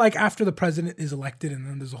 It's like after the president is elected and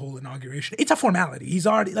then there's a whole inauguration. It's a formality. He's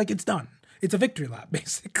already, it's done. It's a victory lap,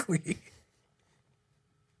 basically.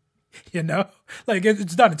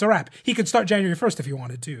 It's done. It's a wrap. He could start January 1st if he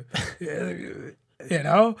wanted to.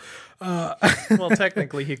 Well,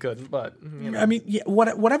 technically he couldn't, but... I mean,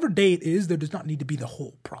 whatever day it is, there does not need to be the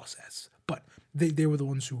whole process. But they were the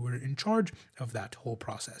ones who were in charge of that whole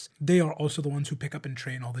process. They are also the ones who pick up and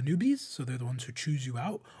train all the newbies, so they're the ones who choose you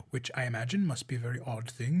out, which I imagine must be a very odd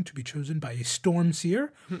thing to be chosen by a storm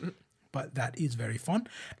seer. But that is very fun.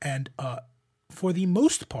 And for the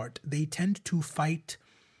most part, they tend to fight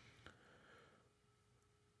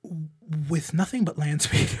with nothing but land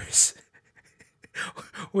speeders.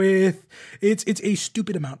 It's a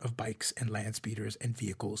stupid amount of bikes and land speeders and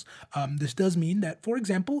vehicles. This does mean that, for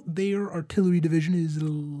example, their artillery division is a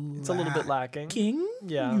little bit lacking.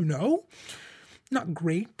 Yeah. Not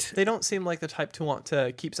great. They don't seem like the type to want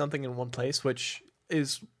to keep something in one place, which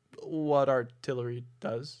is what artillery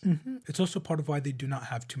does. It's also part of why they do not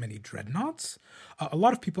have too many dreadnoughts. A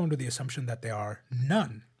lot of people are under the assumption that there are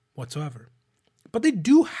none whatsoever. But they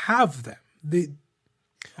do have them.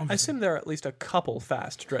 I assume there are at least a couple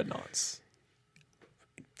fast dreadnoughts.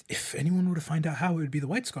 If anyone were to find out how, it would be the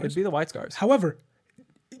White Scars. It'd be the White Scars. However,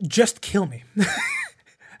 just kill me.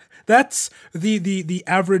 That's the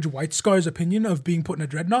average White Scars opinion of being put in a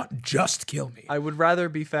dreadnought. Just kill me. I would rather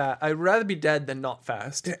be I'd rather be dead than not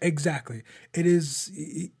fast. Exactly. It is.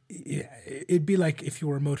 Yeah, it'd be like if you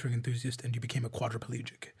were a motoring enthusiast and you became a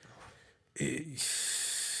quadriplegic.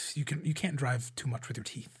 You can't drive too much with your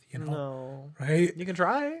teeth. No. Right? You can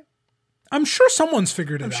try. I'm sure someone's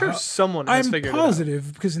figured it out. I'm sure someone has figured it out. I'm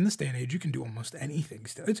positive, because in this day and age, you can do almost anything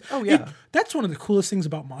still. That's one of the coolest things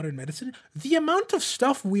about modern medicine. The amount of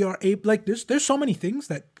stuff we are able... Like, there's so many things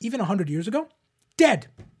that even 100 years ago, dead.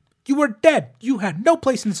 You were dead. You had no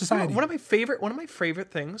place in society. One of my favorite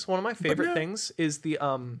things is the...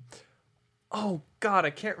 Oh, God, I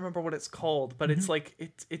can't remember what it's called, but it's like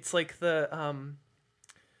the...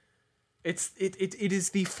 It is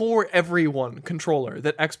the for everyone controller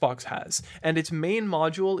that Xbox has, and its main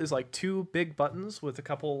module is like 2 big buttons with a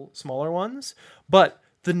couple smaller ones. But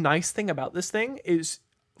the nice thing about this thing is,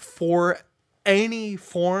 for any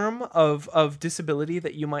form of disability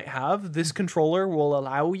that you might have, this controller will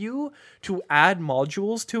allow you to add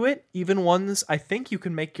modules to it, even ones I think you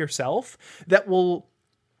can make yourself, that will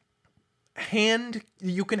hand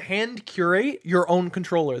curate your own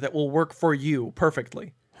controller that will work for you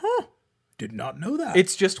perfectly. Did not know that.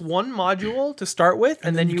 It's just one module to start with,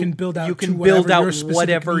 and then you can build out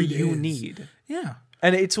whatever you need. Yeah.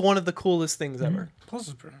 And it's one of the coolest things ever.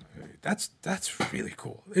 Plus, that's really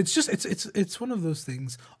cool. It's just it's one of those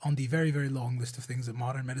things on the very, very long list of things that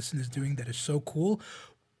modern medicine is doing that is so cool,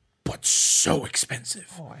 but so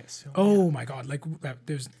expensive. Oh, I assume. Oh my God! Like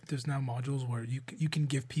there's now modules where you can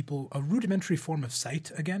give people a rudimentary form of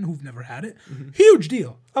sight again who've never had it. Huge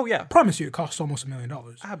deal. Oh yeah. Promise you, it costs almost $1 million.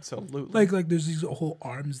 Absolutely. Like there's these whole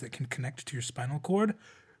arms that can connect to your spinal cord.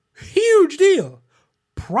 Huge deal.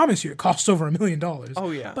 Promise you, it costs over $1 million.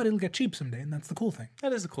 Oh yeah. But it'll get cheap someday, and that's the cool thing.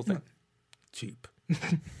 That is the cool thing. Cheap.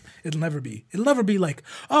 It'll never be like,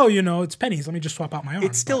 oh, it's pennies. Let me just swap out my arm.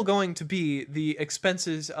 It's still going to be the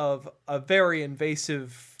expenses of a very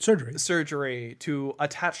invasive surgery to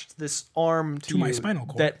attach this arm to my spinal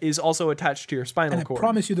cord that is also attached to your spinal cord. I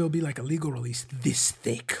promise you, there'll be like a legal release this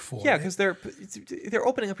thick for it. Yeah, because they're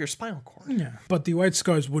opening up your spinal cord. Yeah, but the White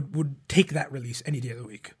Scars would take that release any day of the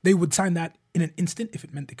week. They would sign that in an instant if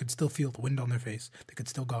it meant they could still feel the wind on their face. They could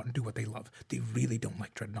still go out and do what they love. They really don't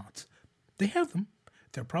like dreadnoughts. They have them.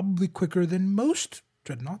 They're probably quicker than most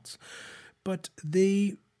dreadnoughts, but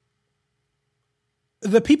the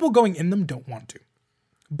people going in them don't want to.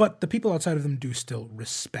 But the people outside of them do still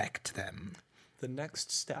respect them. The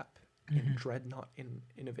next step in dreadnought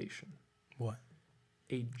innovation. What?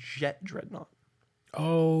 A jet dreadnought.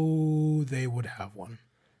 Oh, they would have one.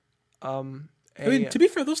 I mean, to be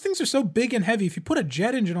fair, those things are so big and heavy. If you put a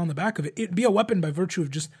jet engine on the back of it, it'd be a weapon by virtue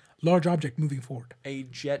of just large object moving forward. A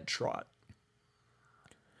jet trot.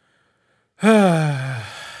 And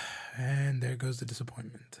there goes the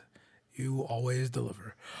disappointment. You always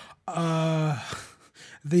deliver.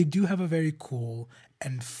 They do have a very cool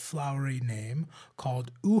and flowery name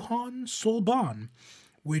called Uhan Solban,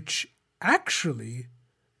 which actually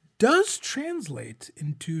does translate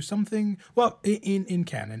into something. Well, in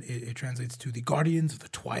canon, it translates to the Guardians of the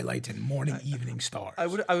Twilight and Morning Evening Stars. I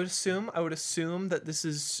would assume that this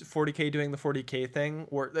is 40K doing the 40K thing,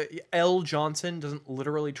 where L. Johnson doesn't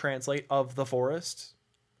literally translate of the forest.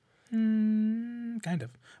 Kind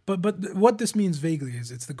of, but what this means vaguely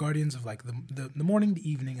is it's the Guardians of like the morning, the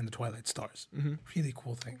evening, and the Twilight Stars. Really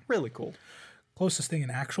cool thing. Really cool. Closest thing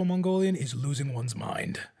in actual Mongolian is losing one's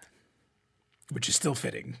mind, which is still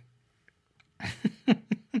fitting.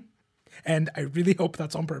 And I really hope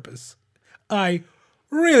that's on purpose. I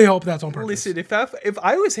really hope that's on purpose. Listen, if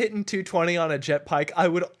I was hitting 220 on a jet pike, I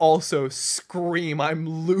would also scream, I'm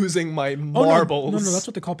losing my marbles. No, that's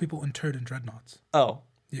what they call people interred in dreadnoughts. Oh.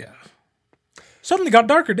 Yeah. Suddenly got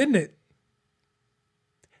darker, didn't it?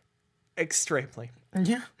 Extremely.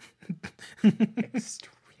 Yeah.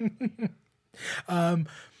 Extremely.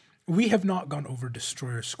 We have not gone over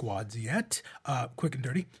destroyer squads yet. Quick and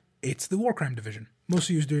dirty. It's the war crime division,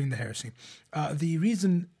 mostly used during the heresy. The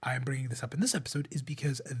reason I'm bringing this up in this episode is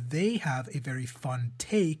because they have a very fun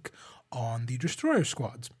take on the destroyer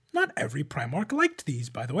squads. Not every Primarch liked these,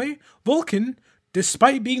 by the way. Vulcan,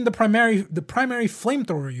 despite being the primary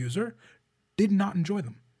flamethrower user, did not enjoy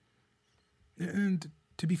them. And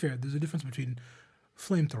to be fair, there's a difference between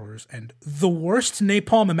flamethrowers, and the worst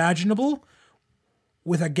napalm imaginable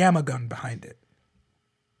with a gamma gun behind it.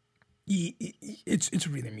 It's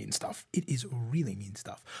really mean stuff. It is really mean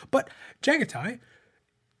stuff. But Jaghatai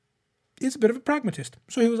is a bit of a pragmatist.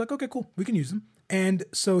 So he was like, okay, cool, we can use them. And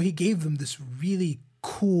so he gave them this really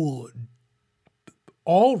cool,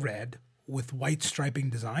 all red with white striping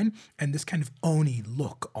design and this kind of Oni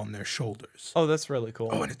look on their shoulders. Oh, that's really cool.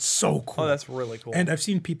 Oh, and it's so cool. Oh, that's really cool. And I've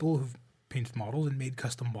seen people who've painted models and made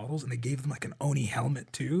custom models, and they gave them like an Oni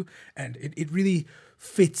helmet too. And it really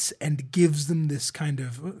fits and gives them this kind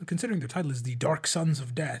of, considering their title is the Dark Sons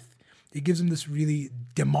of Death, it gives them this really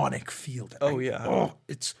demonic feel.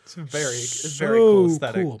 It's very cool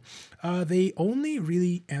aesthetic. Cool. They only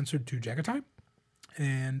really answered to Jaghatai,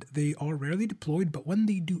 and they are rarely deployed, but when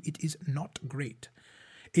they do, it is not great.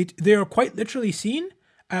 They are quite literally seen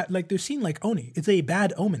they're seen like Oni. It's a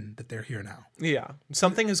bad omen that they're here now. Yeah.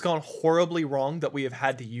 Something has gone horribly wrong that we have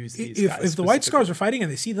had to use these guys. If the White Scars are fighting and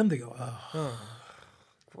they see them, they go, oh.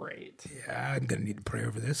 Great. Yeah, I'm going to need to pray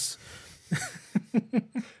over this. I'm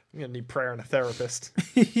going to need prayer and a therapist.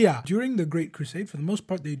 Yeah. During the Great Crusade, for the most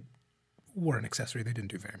part, they were an accessory. They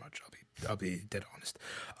didn't do very much. I'll be dead honest.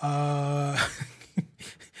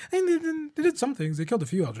 And they did some things. They killed a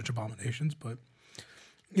few Eldritch Abominations, but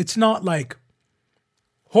it's not like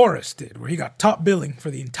Horus did, where he got top billing for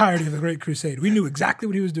the entirety of the Great Crusade. We knew exactly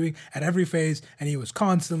what he was doing at every phase, and he was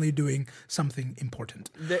constantly doing something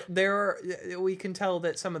important. We can tell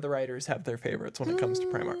that some of the writers have their favorites when it comes to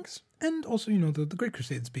Primarchs. And also, the Great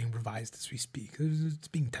Crusade is being revised as we speak. It's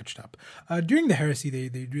being touched up. During the Heresy,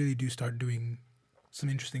 they really do start doing some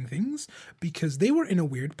interesting things because they were in a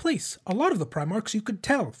weird place. A lot of the Primarchs you could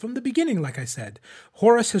tell from the beginning, like I said.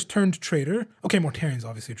 Horus has turned traitor. Okay, Mortarian's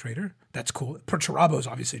obviously a traitor. That's cool. Perturabo's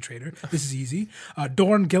obviously a traitor. This is easy.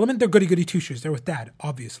 Dorn, Gilliman, they're goody-goody two-shoes. They're with Dad,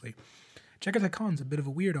 obviously. Jaghatai Khan's a bit of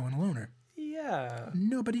a weirdo and a loner. Yeah.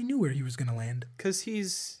 Nobody knew where he was going to land. Because he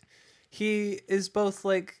is both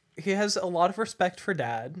like, he has a lot of respect for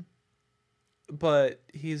Dad, but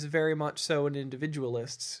he's very much so an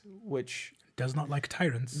individualist, which does not like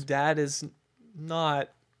tyrants. Dad is not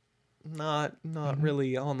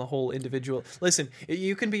really on the whole individual. Listen,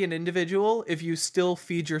 you can be an individual if you still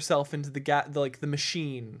feed yourself into the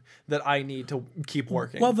machine that I need to keep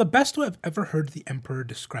working. Well, the best way I've ever heard the Emperor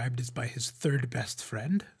described is by his third best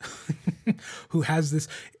friend, who has this.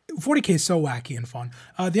 40k is so wacky and fun.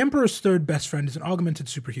 The Emperor's third best friend is an augmented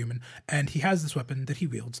superhuman, and he has this weapon that he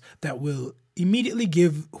wields that will immediately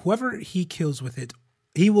give whoever he kills with it,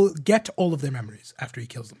 he will get all of their memories after he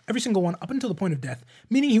kills them. Every single one up until the point of death,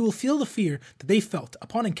 meaning he will feel the fear that they felt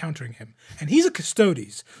upon encountering him. And he's a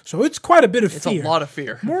Custodes, so it's quite a bit of fear. It's a lot of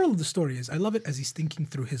fear. Moral of the story is, I love it as he's thinking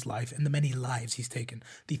through his life and the many lives he's taken,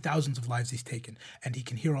 the thousands of lives he's taken, and he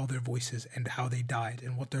can hear all their voices and how they died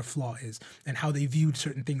and what their flaw is and how they viewed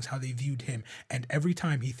certain things, how they viewed him. And every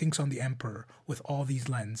time he thinks on the Emperor with all these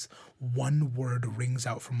lenses, one word rings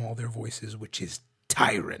out from all their voices, which is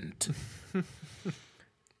tyrant.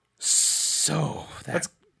 So that's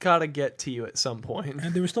gotta get to you at some point.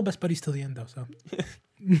 And they were still best buddies till the end, though. So,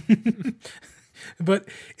 but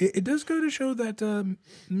it does go to show that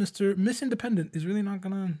Miss Independent is really not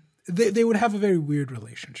gonna. They would have a very weird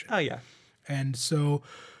relationship. Oh yeah, and so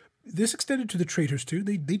this extended to the traitors too.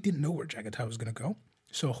 They didn't know where Jaghatai was gonna go.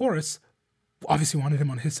 So Horus obviously wanted him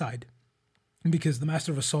on his side because the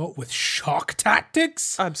Master of Assault with shock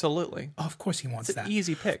tactics. Absolutely, of course he wants that.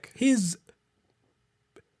 Easy pick. His,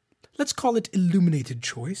 let's call it, illuminated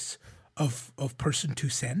choice of person to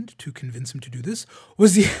send to convince him to do this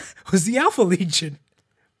was the Alpha Legion.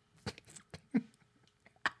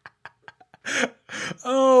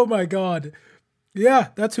 Oh my god. Yeah,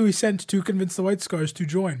 that's who he sent to convince the White Scars to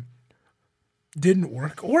join. Didn't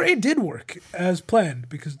work. Or it did work as planned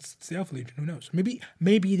because it's the Alpha Legion. Who knows?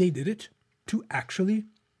 Maybe they did it to actually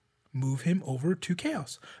move him over to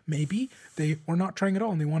Chaos. Maybe they were not trying at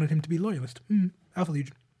all and they wanted him to be loyalist. Alpha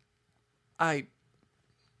Legion. I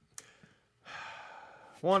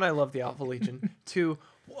love the Alpha Legion. Two,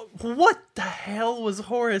 what the hell was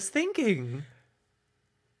Horus thinking?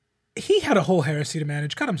 He had a whole heresy to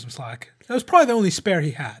manage. Cut him some slack. That was probably the only spare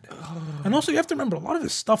he had. And also, you have to remember, a lot of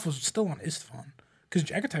his stuff was still on Istvan because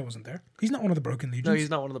Jaghatai wasn't there. He's not one of the Broken Legions. No, he's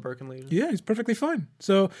not one of the Broken Legions. Yeah, he's perfectly fine.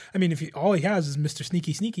 So, I mean, if all he has is Mr.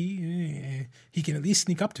 Sneaky, he can at least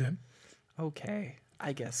sneak up to him. Okay,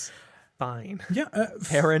 I guess. Fine. Yeah.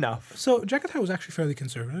 Fair enough. So Jaghatai was actually fairly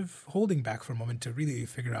conservative, holding back for a moment to really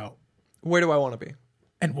figure out where do I want to be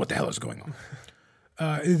and what the hell is going on.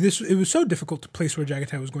 It was so difficult to place where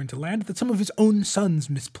Jaghatai was going to land that some of his own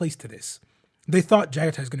sons misplaced this. They thought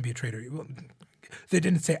Jaghatai was going to be a traitor. Well, They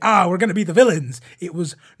didn't say, we're going to be the villains. It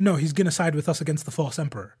was, no, he's going to side with us against the false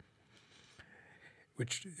emperor.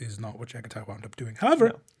 Which is not what Jaghatai wound up doing.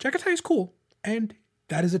 However, Jaghatai is cool, and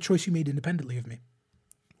that is a choice you made independently of me.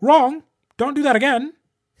 Wrong. Don't do that again.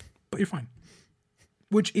 But you're fine.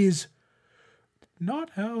 Which is not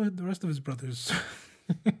how the rest of his brothers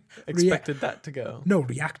expected that to go. No,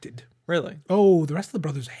 reacted. Really? Oh, the rest of the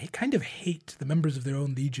brothers kind of hate the members of their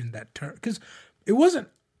own legion that turn. Because it wasn't,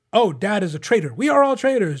 Dad is a traitor. We are all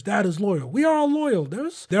traitors. Dad is loyal. We are all loyal.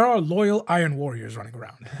 There are loyal Iron Warriors running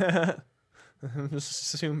around.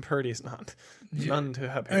 Just assume Purdy's not. None too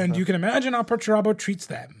happy. And you can imagine how Perturabo treats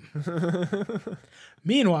them.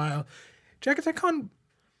 Meanwhile, Jaghatai Khan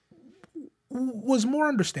was more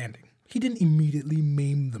understanding. He didn't immediately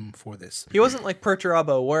maim them for this. He wasn't like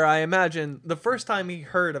Perturabo, where I imagine the first time he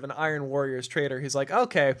heard of an Iron Warriors traitor, he's like,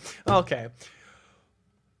 okay.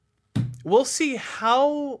 We'll see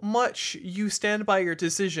how much you stand by your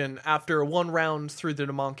decision after one round through the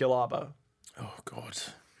Demonculaba. Oh, God.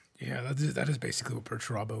 Yeah, that is basically what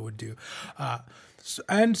Perturabo would do. So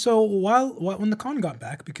when the Khan got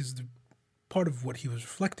back, because part of what he was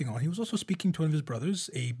reflecting on, he was also speaking to one of his brothers,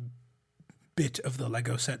 a bit of the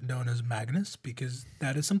Lego set known as Magnus, because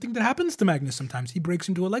that is something that happens to Magnus sometimes. He breaks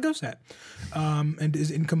into a Lego set and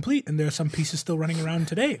is incomplete, and there are some pieces still running around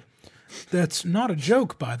today. That's not a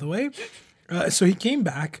joke, by the way. So he came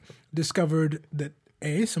back, discovered that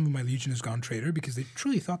A, some of my legion has gone traitor because they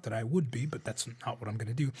truly thought that I would be, but that's not what I'm going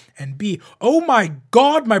to do. And B, oh my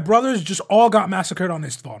God, my brothers just all got massacred on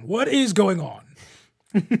Istvan. What is going on?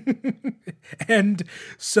 And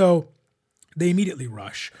so they immediately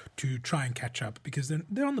rush to try and catch up because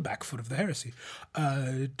they're on the back foot of the heresy.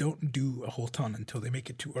 Don't do a whole ton until they make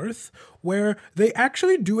it to Earth, where they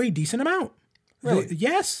actually do a decent amount. Really?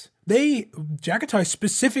 Yes. Jaghatai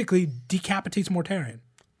specifically decapitates Mortarion.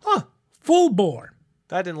 Huh. Full bore.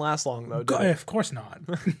 That didn't last long, though, did it? Of course not.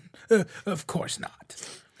 Of course not.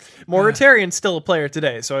 Mortarian's still a player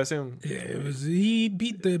today, so I assume... Yeah, he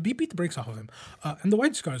beat the brakes off of him. And the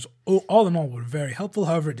White Scars, all in all, were very helpful.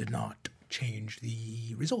 However, it did not change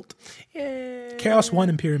the result. Yay. Chaos 1,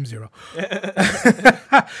 Imperium 0.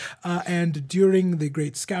 And during the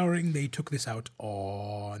Great Scouring, they took this out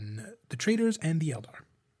on the Traitors and the Eldar.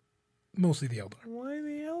 Mostly the Eldar. Why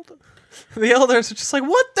the Eldar? The Eldars are just like,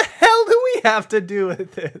 what the hell do we have to do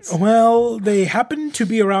with this? Well, they happen to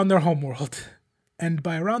be around their homeworld. And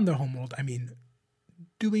by around their homeworld, I mean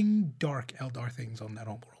doing dark Eldar things on that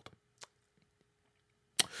homeworld.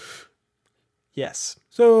 Yes.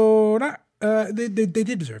 So they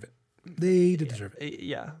did deserve it. They did deserve it.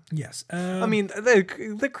 Yeah. Yes. I mean,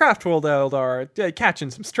 the Craft World Eldar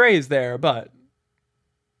catching some strays there, but...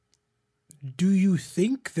 Do you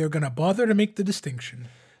think they're going to bother to make the distinction?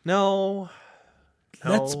 No.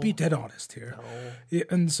 Let's be dead honest here. No. Yeah,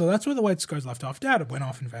 and so that's where the White Scars left off. Dad went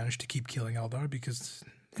off and vanished to keep killing Eldar because...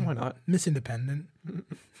 Why not? Miss Independent.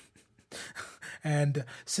 And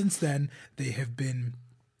since then, they have been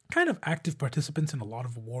kind of active participants in a lot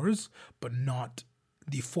of wars, but not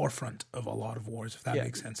the forefront of a lot of wars, if that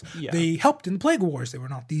makes sense. Yeah. They helped in the Plague Wars. They were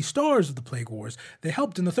not the stars of the Plague Wars. They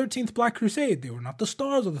helped in the 13th Black Crusade. They were not the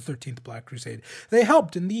stars of the 13th Black Crusade. They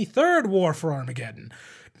helped in the Third War for Armageddon.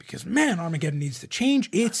 Because, man, Armageddon needs to change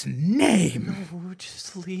its name. No,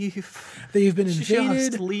 just leave. They've been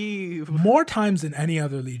invaded Just leave. more times than any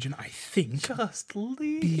other legion, I think. Just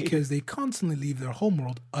leave. Because they constantly leave their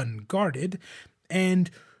homeworld unguarded. And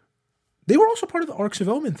they were also part of the Arcs of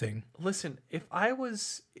Omen thing. Listen, if I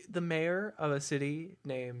was the mayor of a city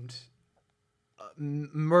named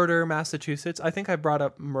Murder, Massachusetts, I think I brought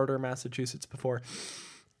up Murder, Massachusetts before,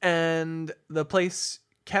 and the place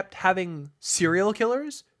kept having serial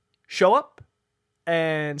killers show up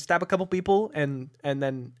and stab a couple people and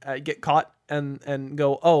then get caught and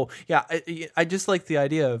go, oh, yeah, I just like the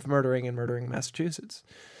idea of murdering Massachusetts.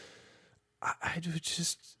 I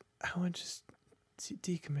would just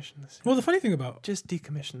decommission the city. Well, the funny thing about... Just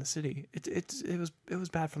decommission the city. It was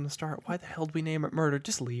bad from the start. Why the hell did we name it Murder?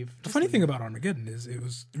 Just leave. The funny thing about Armageddon is it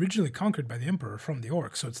was originally conquered by the Emperor from the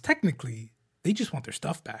Orcs, so it's technically... They just want their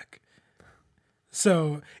stuff back.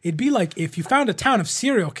 So it'd be like if you found a town of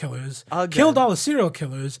serial killers, killed all the serial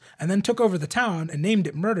killers, and then took over the town and named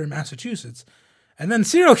it Murder, Massachusetts. And then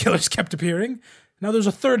serial killers kept appearing. Now there's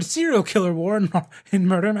a third serial killer war in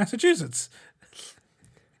Murder, Massachusetts.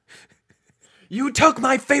 You took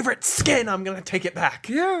my favorite skin. I'm going to take it back.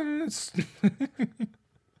 Yeah.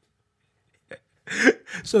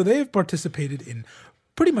 So they have participated in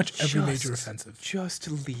pretty much every major offensive.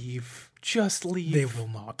 Just leave. Just leave. They will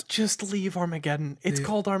not. Just leave Armageddon. It's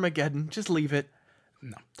called Armageddon. Just leave it.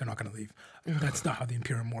 No, they're not going to leave. That's not how the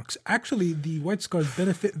Imperium works. Actually, the White Scars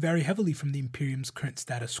benefit very heavily from the Imperium's current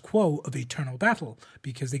status quo of eternal battle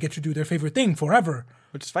because they get to do their favorite thing forever.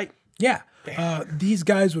 Which is fight. Yeah. These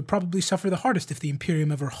guys would probably suffer the hardest if the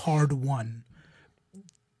Imperium ever hard won.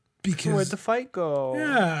 Because where'd the fight go?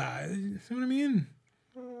 Yeah. See what I mean?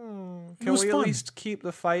 Can we at least keep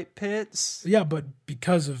the fight pits? Yeah, but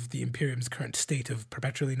because of the Imperium's current state of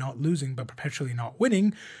perpetually not losing but perpetually not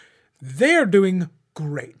winning, they're doing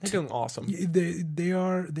great. They're doing awesome. They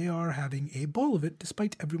are having a ball of it,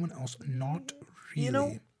 despite everyone else not really. You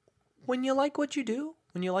know, when you like what you do,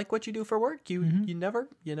 when you like what you do for work, you never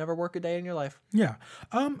work a day in your life. Yeah.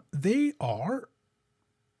 They are.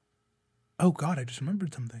 Oh God, I just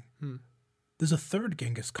remembered something. There's a third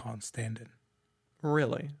Genghis Khan stand-in.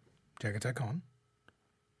 Really? Jaghatai Khan,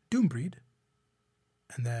 Doombreed,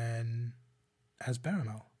 and then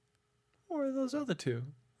Asbaramel. Or are those other two?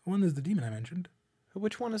 One is the demon I mentioned.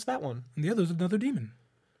 Which one is that one? And the other is another demon.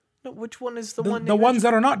 No, which one is the one? The ones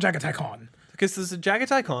that are not Jaghatai Khan. Because there's a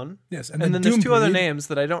Jaghatai Khan. Yes, and then there's two other names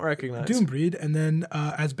that I don't recognize. Doombreed and then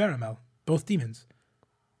Asbaramel. Both demons.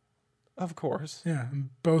 Of course. Yeah,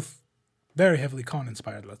 both very heavily Khan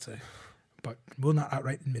inspired, let's say. But will not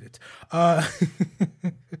outright admit it.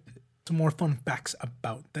 Some more fun facts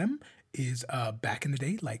about them is back in the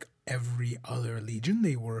day, like every other legion,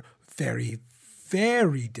 they were very,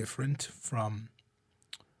 very different from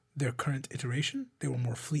their current iteration. They were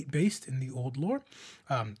more fleet-based in the old lore.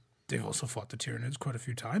 They've also fought the Tyranids quite a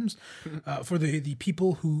few times. For the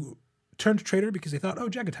people who turned traitor because they thought, oh,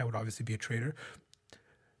 Jaghatai would obviously be a traitor.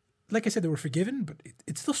 Like I said, they were forgiven, but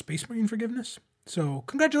it's still Space Marine forgiveness. So,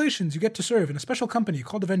 congratulations, you get to serve in a special company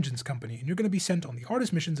called the Vengeance Company, and you're going to be sent on the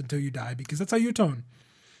hardest missions until you die, because that's how you atone.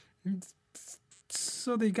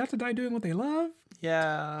 So they got to die doing what they love?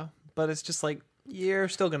 Yeah, but it's just like, you're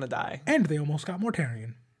still going to die. And they almost got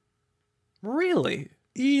Mortarion. Really?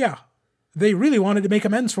 Yeah. They really wanted to make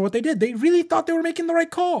amends for what they did. They really thought they were making the right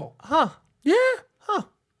call. Huh. Yeah. Huh.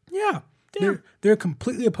 Yeah. Damn. They're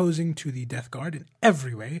completely opposing to the Death Guard in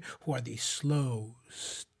every way, who are the slow,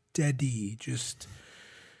 steady, just...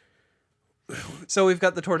 So we've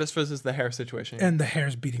got the tortoise versus the hare situation. And the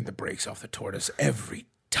hare's beating the brakes off the tortoise every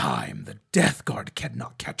time. The Death Guard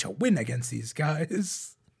cannot catch a win against these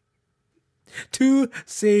guys to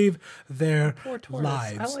save their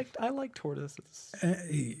lives. I like tortoises.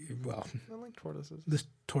 Well, I like tortoises. This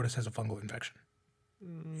tortoise has a fungal infection.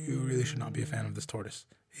 You really should not be a fan of this tortoise.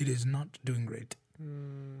 It is not doing great.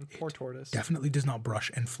 Poor tortoise. Definitely does not brush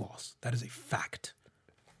and floss. That is a fact.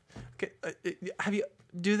 Okay,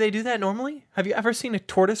 do they do that normally? Have you ever seen a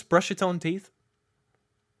tortoise brush its own teeth?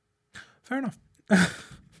 Fair enough.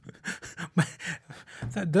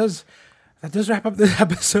 That does wrap up this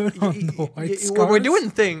episode on the White Scars. We're doing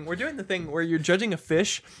the thing where you're judging a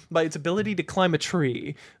fish by its ability to climb a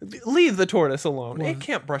tree. Leave the tortoise alone. Well, it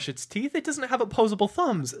can't brush its teeth. It doesn't have opposable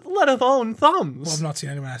thumbs, let alone thumbs. Well, I've not seen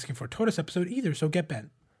anyone asking for a tortoise episode either, so get bent.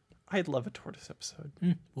 I'd love a tortoise episode.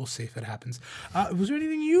 We'll see if it happens. Was there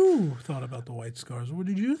anything you thought about the White Scars? What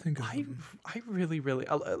did you think of them? I really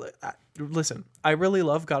listen. I really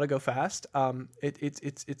love Gotta Go Fast. Yeah,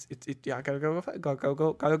 gotta go fast.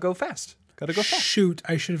 Gotta go fast. Gotta go fast. Shoot,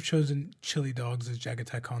 I should have chosen chili dogs as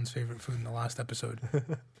Jaghatai Khan's favorite food in the last episode.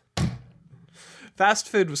 Fast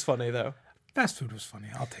food was funny though. Fast food was funny.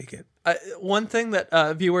 I'll take it. One thing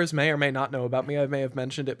that viewers may or may not know about me, I may have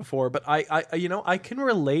mentioned it before, but I can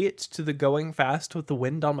relate to the going fast with the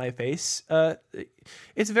wind on my face.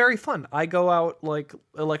 It's very fun. I go out like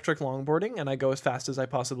electric longboarding and I go as fast as I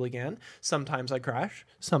possibly can. Sometimes I crash.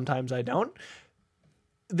 Sometimes I don't.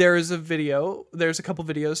 There's a couple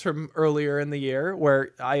videos from earlier in the year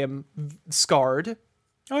where I am scarred.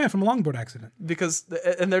 Oh yeah, from a longboard accident.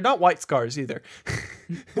 And they're not white scars either.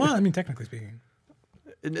 Well, I mean, technically speaking.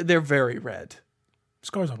 They're very red.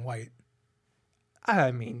 Scars on white.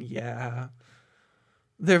 I mean, yeah.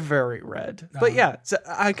 They're very red. But yeah, so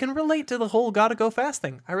I can relate to the whole gotta go fast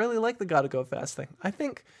thing. I really like the gotta go fast thing. I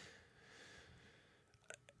think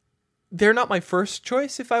they're not my first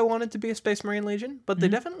choice if I wanted to be a Space Marine Legion, but they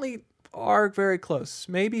definitely are very close.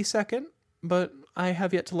 Maybe second, but I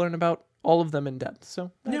have yet to learn about all of them in depth.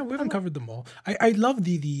 So yeah, we haven't covered them all. I love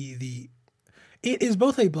the it is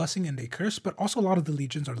both a blessing and a curse, but also a lot of the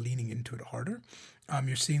legions are leaning into it harder.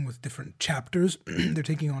 You're seeing with different chapters, they're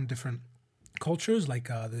taking on different cultures, like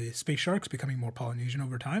the Space Sharks becoming more Polynesian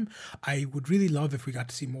over time. I would really love if we got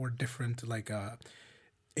to see more different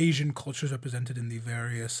Asian cultures represented in the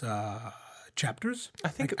various chapters. I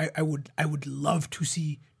think I would love to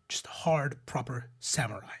see just hard, proper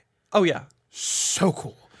samurai. Oh yeah, so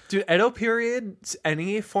cool. Dude, Edo period,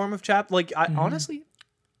 any form of honestly,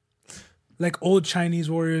 like old Chinese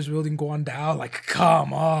warriors wielding Guandao. Like,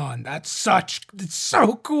 come on, it's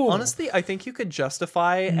so cool. Honestly, I think you could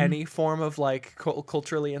justify any form of like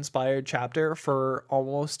culturally inspired chapter for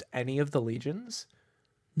almost any of the legions.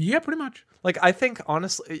 Yeah, pretty much. Like, I think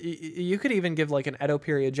honestly, you could even give like an Edo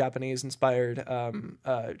period Japanese inspired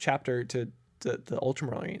chapter to the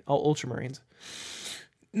Ultramarines.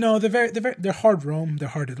 No, they're hard Rome. They're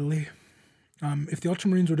hard Italy. If the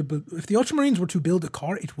Ultramarines were to build a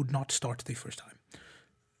car, it would not start the first time,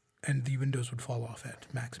 and the windows would fall off at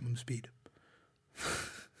maximum speed.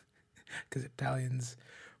 Because Italians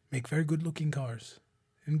make very good looking cars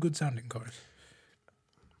and good sounding cars,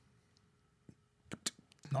 but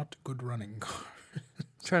not good running cars.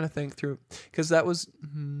 Trying to think through, because that was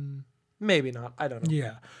maybe not. I don't know.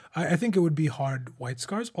 Yeah, I think it would be hard white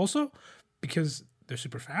scars also, because they're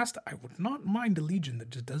super fast. I would not mind a legion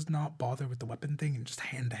that just does not bother with the weapon thing and just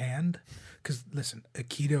hand to hand. Because listen,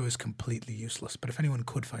 Aikido is completely useless, but if anyone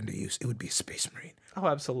could find a use, it would be a Space Marine. Oh,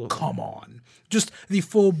 absolutely. Come on. Just the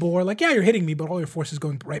full bore, like, yeah, you're hitting me, but all your force is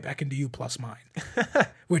going right back into you plus mine.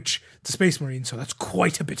 Which, it's a Space Marine, so that's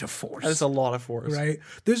quite a bit of force. That's a lot of force. Right?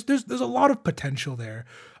 There's a lot of potential there.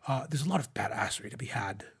 There's a lot of badassery to be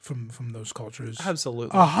had from those cultures.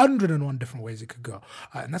 Absolutely. 101 different ways it could go.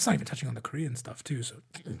 And that's not even touching on the Korean stuff, too. So,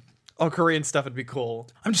 Oh, Korean stuff would be cool.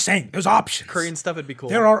 I'm just saying, there's options. Korean stuff would be cool.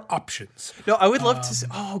 There are options. No, I would love to see.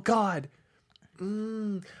 Oh, God.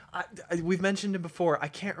 We've mentioned him before. I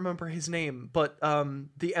can't remember his name, but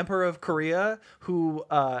the Emperor of Korea who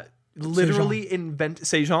literally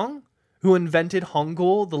Sejong, who invented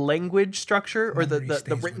Hangul, the language structure or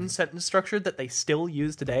the written sentence structure that they still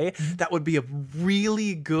use today. Mm-hmm. That would be a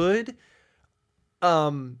really good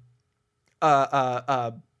Thousand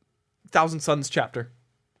Sons chapter.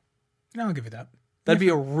 No, I'll give you that. That'd be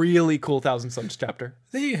a really cool Thousand Sons chapter.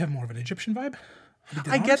 They have more of an Egyptian vibe.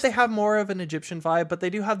 I get they have more of an Egyptian vibe, but they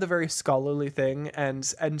do have the very scholarly thing, and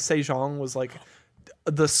Sejong was like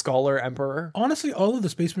the scholar emperor. Honestly, all of the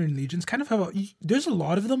Space Marine legions kind of have there's a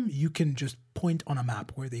lot of them you can just point on a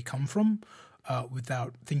map where they come from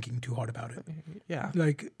without thinking too hard about it. Yeah.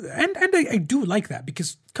 Like, and I do like that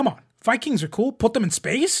because, come on, Vikings are cool. Put them in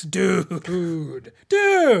space? Dude.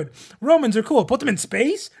 Romans are cool. Put them in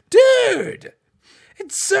space? Dude.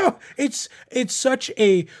 It's such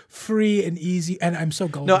a free and easy, and I'm so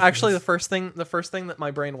gullible. No, actually, the first thing that my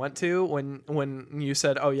brain went to when you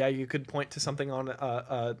said, "Oh yeah, you could point to something on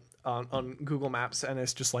Google Maps," and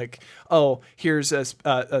it's just like, "Oh, here's a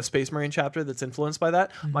Space Marine chapter that's influenced by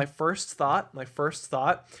that." Mm-hmm. My first thought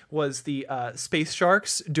was the space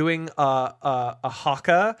sharks doing a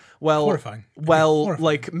haka horrifying.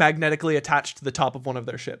 Like magnetically attached to the top of one of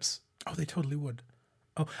their ships. Oh, they totally would.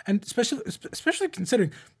 Oh, and especially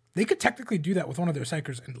considering they could technically do that with one of their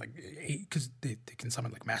psychers and like, because they can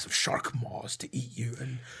summon like massive shark maws to eat you.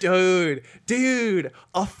 And dude,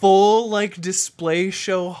 a full like display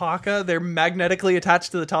show haka. They're magnetically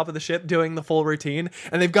attached to the top of the ship doing the full routine,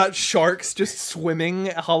 and they've got sharks just swimming,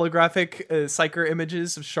 holographic psyker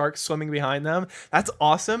images of sharks swimming behind them. That's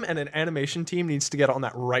awesome, and an animation team needs to get on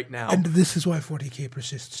that right now. And this is why 40K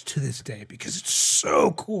persists to this day, because it's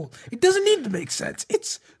so cool. It doesn't need to make sense.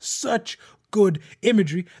 It's such good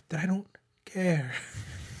imagery that I don't care.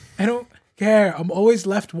 I'm always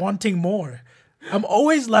left wanting more.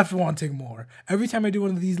 Every time I do one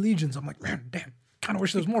of these legions, I'm like, man, damn, kind of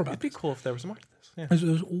wish there was more about this. It'd be cool if there was more of this. Yeah.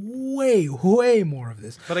 There's way more of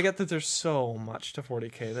this. But I get that there's so much to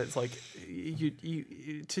 40K that's like you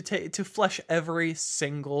to flesh every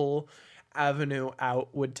single avenue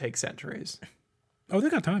out would take centuries. Oh, they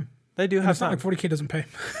got time. They do have time. It's not like 40K doesn't pay.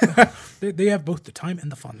 they have both the time and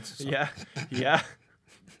the funds. So. Yeah.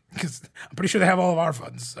 Because I'm pretty sure they have all of our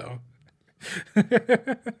funds. So.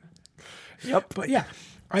 Yep. But yeah,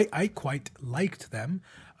 I quite liked them.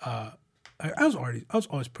 I was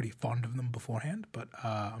always pretty fond of them beforehand, but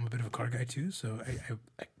I'm a bit of a car guy too, so I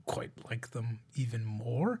quite like them even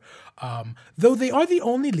more. Though they are the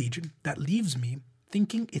only legion that leaves me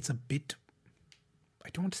thinking it's a bit, I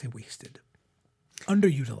don't want to say wasted,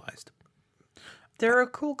 underutilized. They're a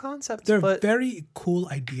cool concept. They're a very cool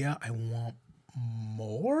idea. I want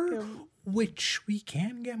more, which we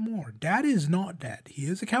can get more. Dad is not dead. He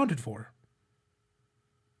is accounted for.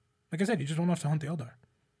 Like I said, he just went off to hunt the Eldar.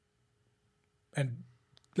 And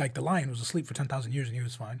like the lion was asleep for 10,000 years and he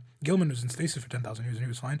was fine. Gilman was in stasis for 10,000 years and he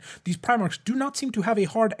was fine. These Primarchs do not seem to have a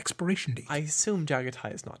hard expiration date. I assume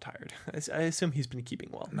Jaghatai is not tired. I assume he's been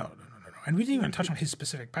keeping well. No. And we didn't even touch on his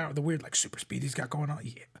specific power, the weird like super speed he's got going on.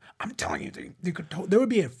 Yeah. I'm telling you, there would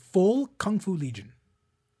be a full Kung Fu Legion.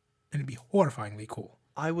 And it'd be horrifyingly cool.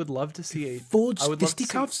 I would love to see full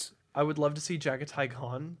fisticuffs. I would love to see Jaghatai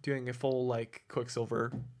Khan doing a full like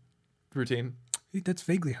Quicksilver routine. That's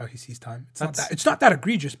vaguely how he sees time. It's not that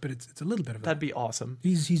egregious, but it's a little bit of That'd be awesome.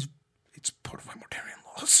 It's part of why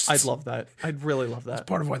Mortarion lost. I'd love that. I'd really love that. It's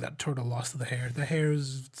part of why that turtle lost to the hare. The hare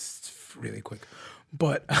is really quick.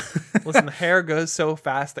 But listen, the hair goes so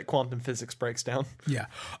fast that quantum physics breaks down. Yeah.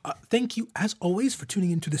 Thank you, as always, for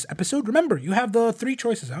tuning into this episode. Remember, you have the 3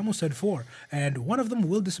 choices. I almost said 4. And one of them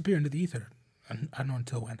will disappear into the ether. I don't know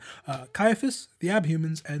until when. Caiaphas, the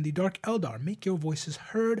Abhumans, and the Dark Eldar. Make your voices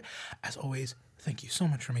heard. As always, thank you so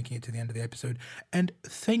much for making it to the end of the episode. And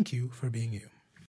thank you for being you.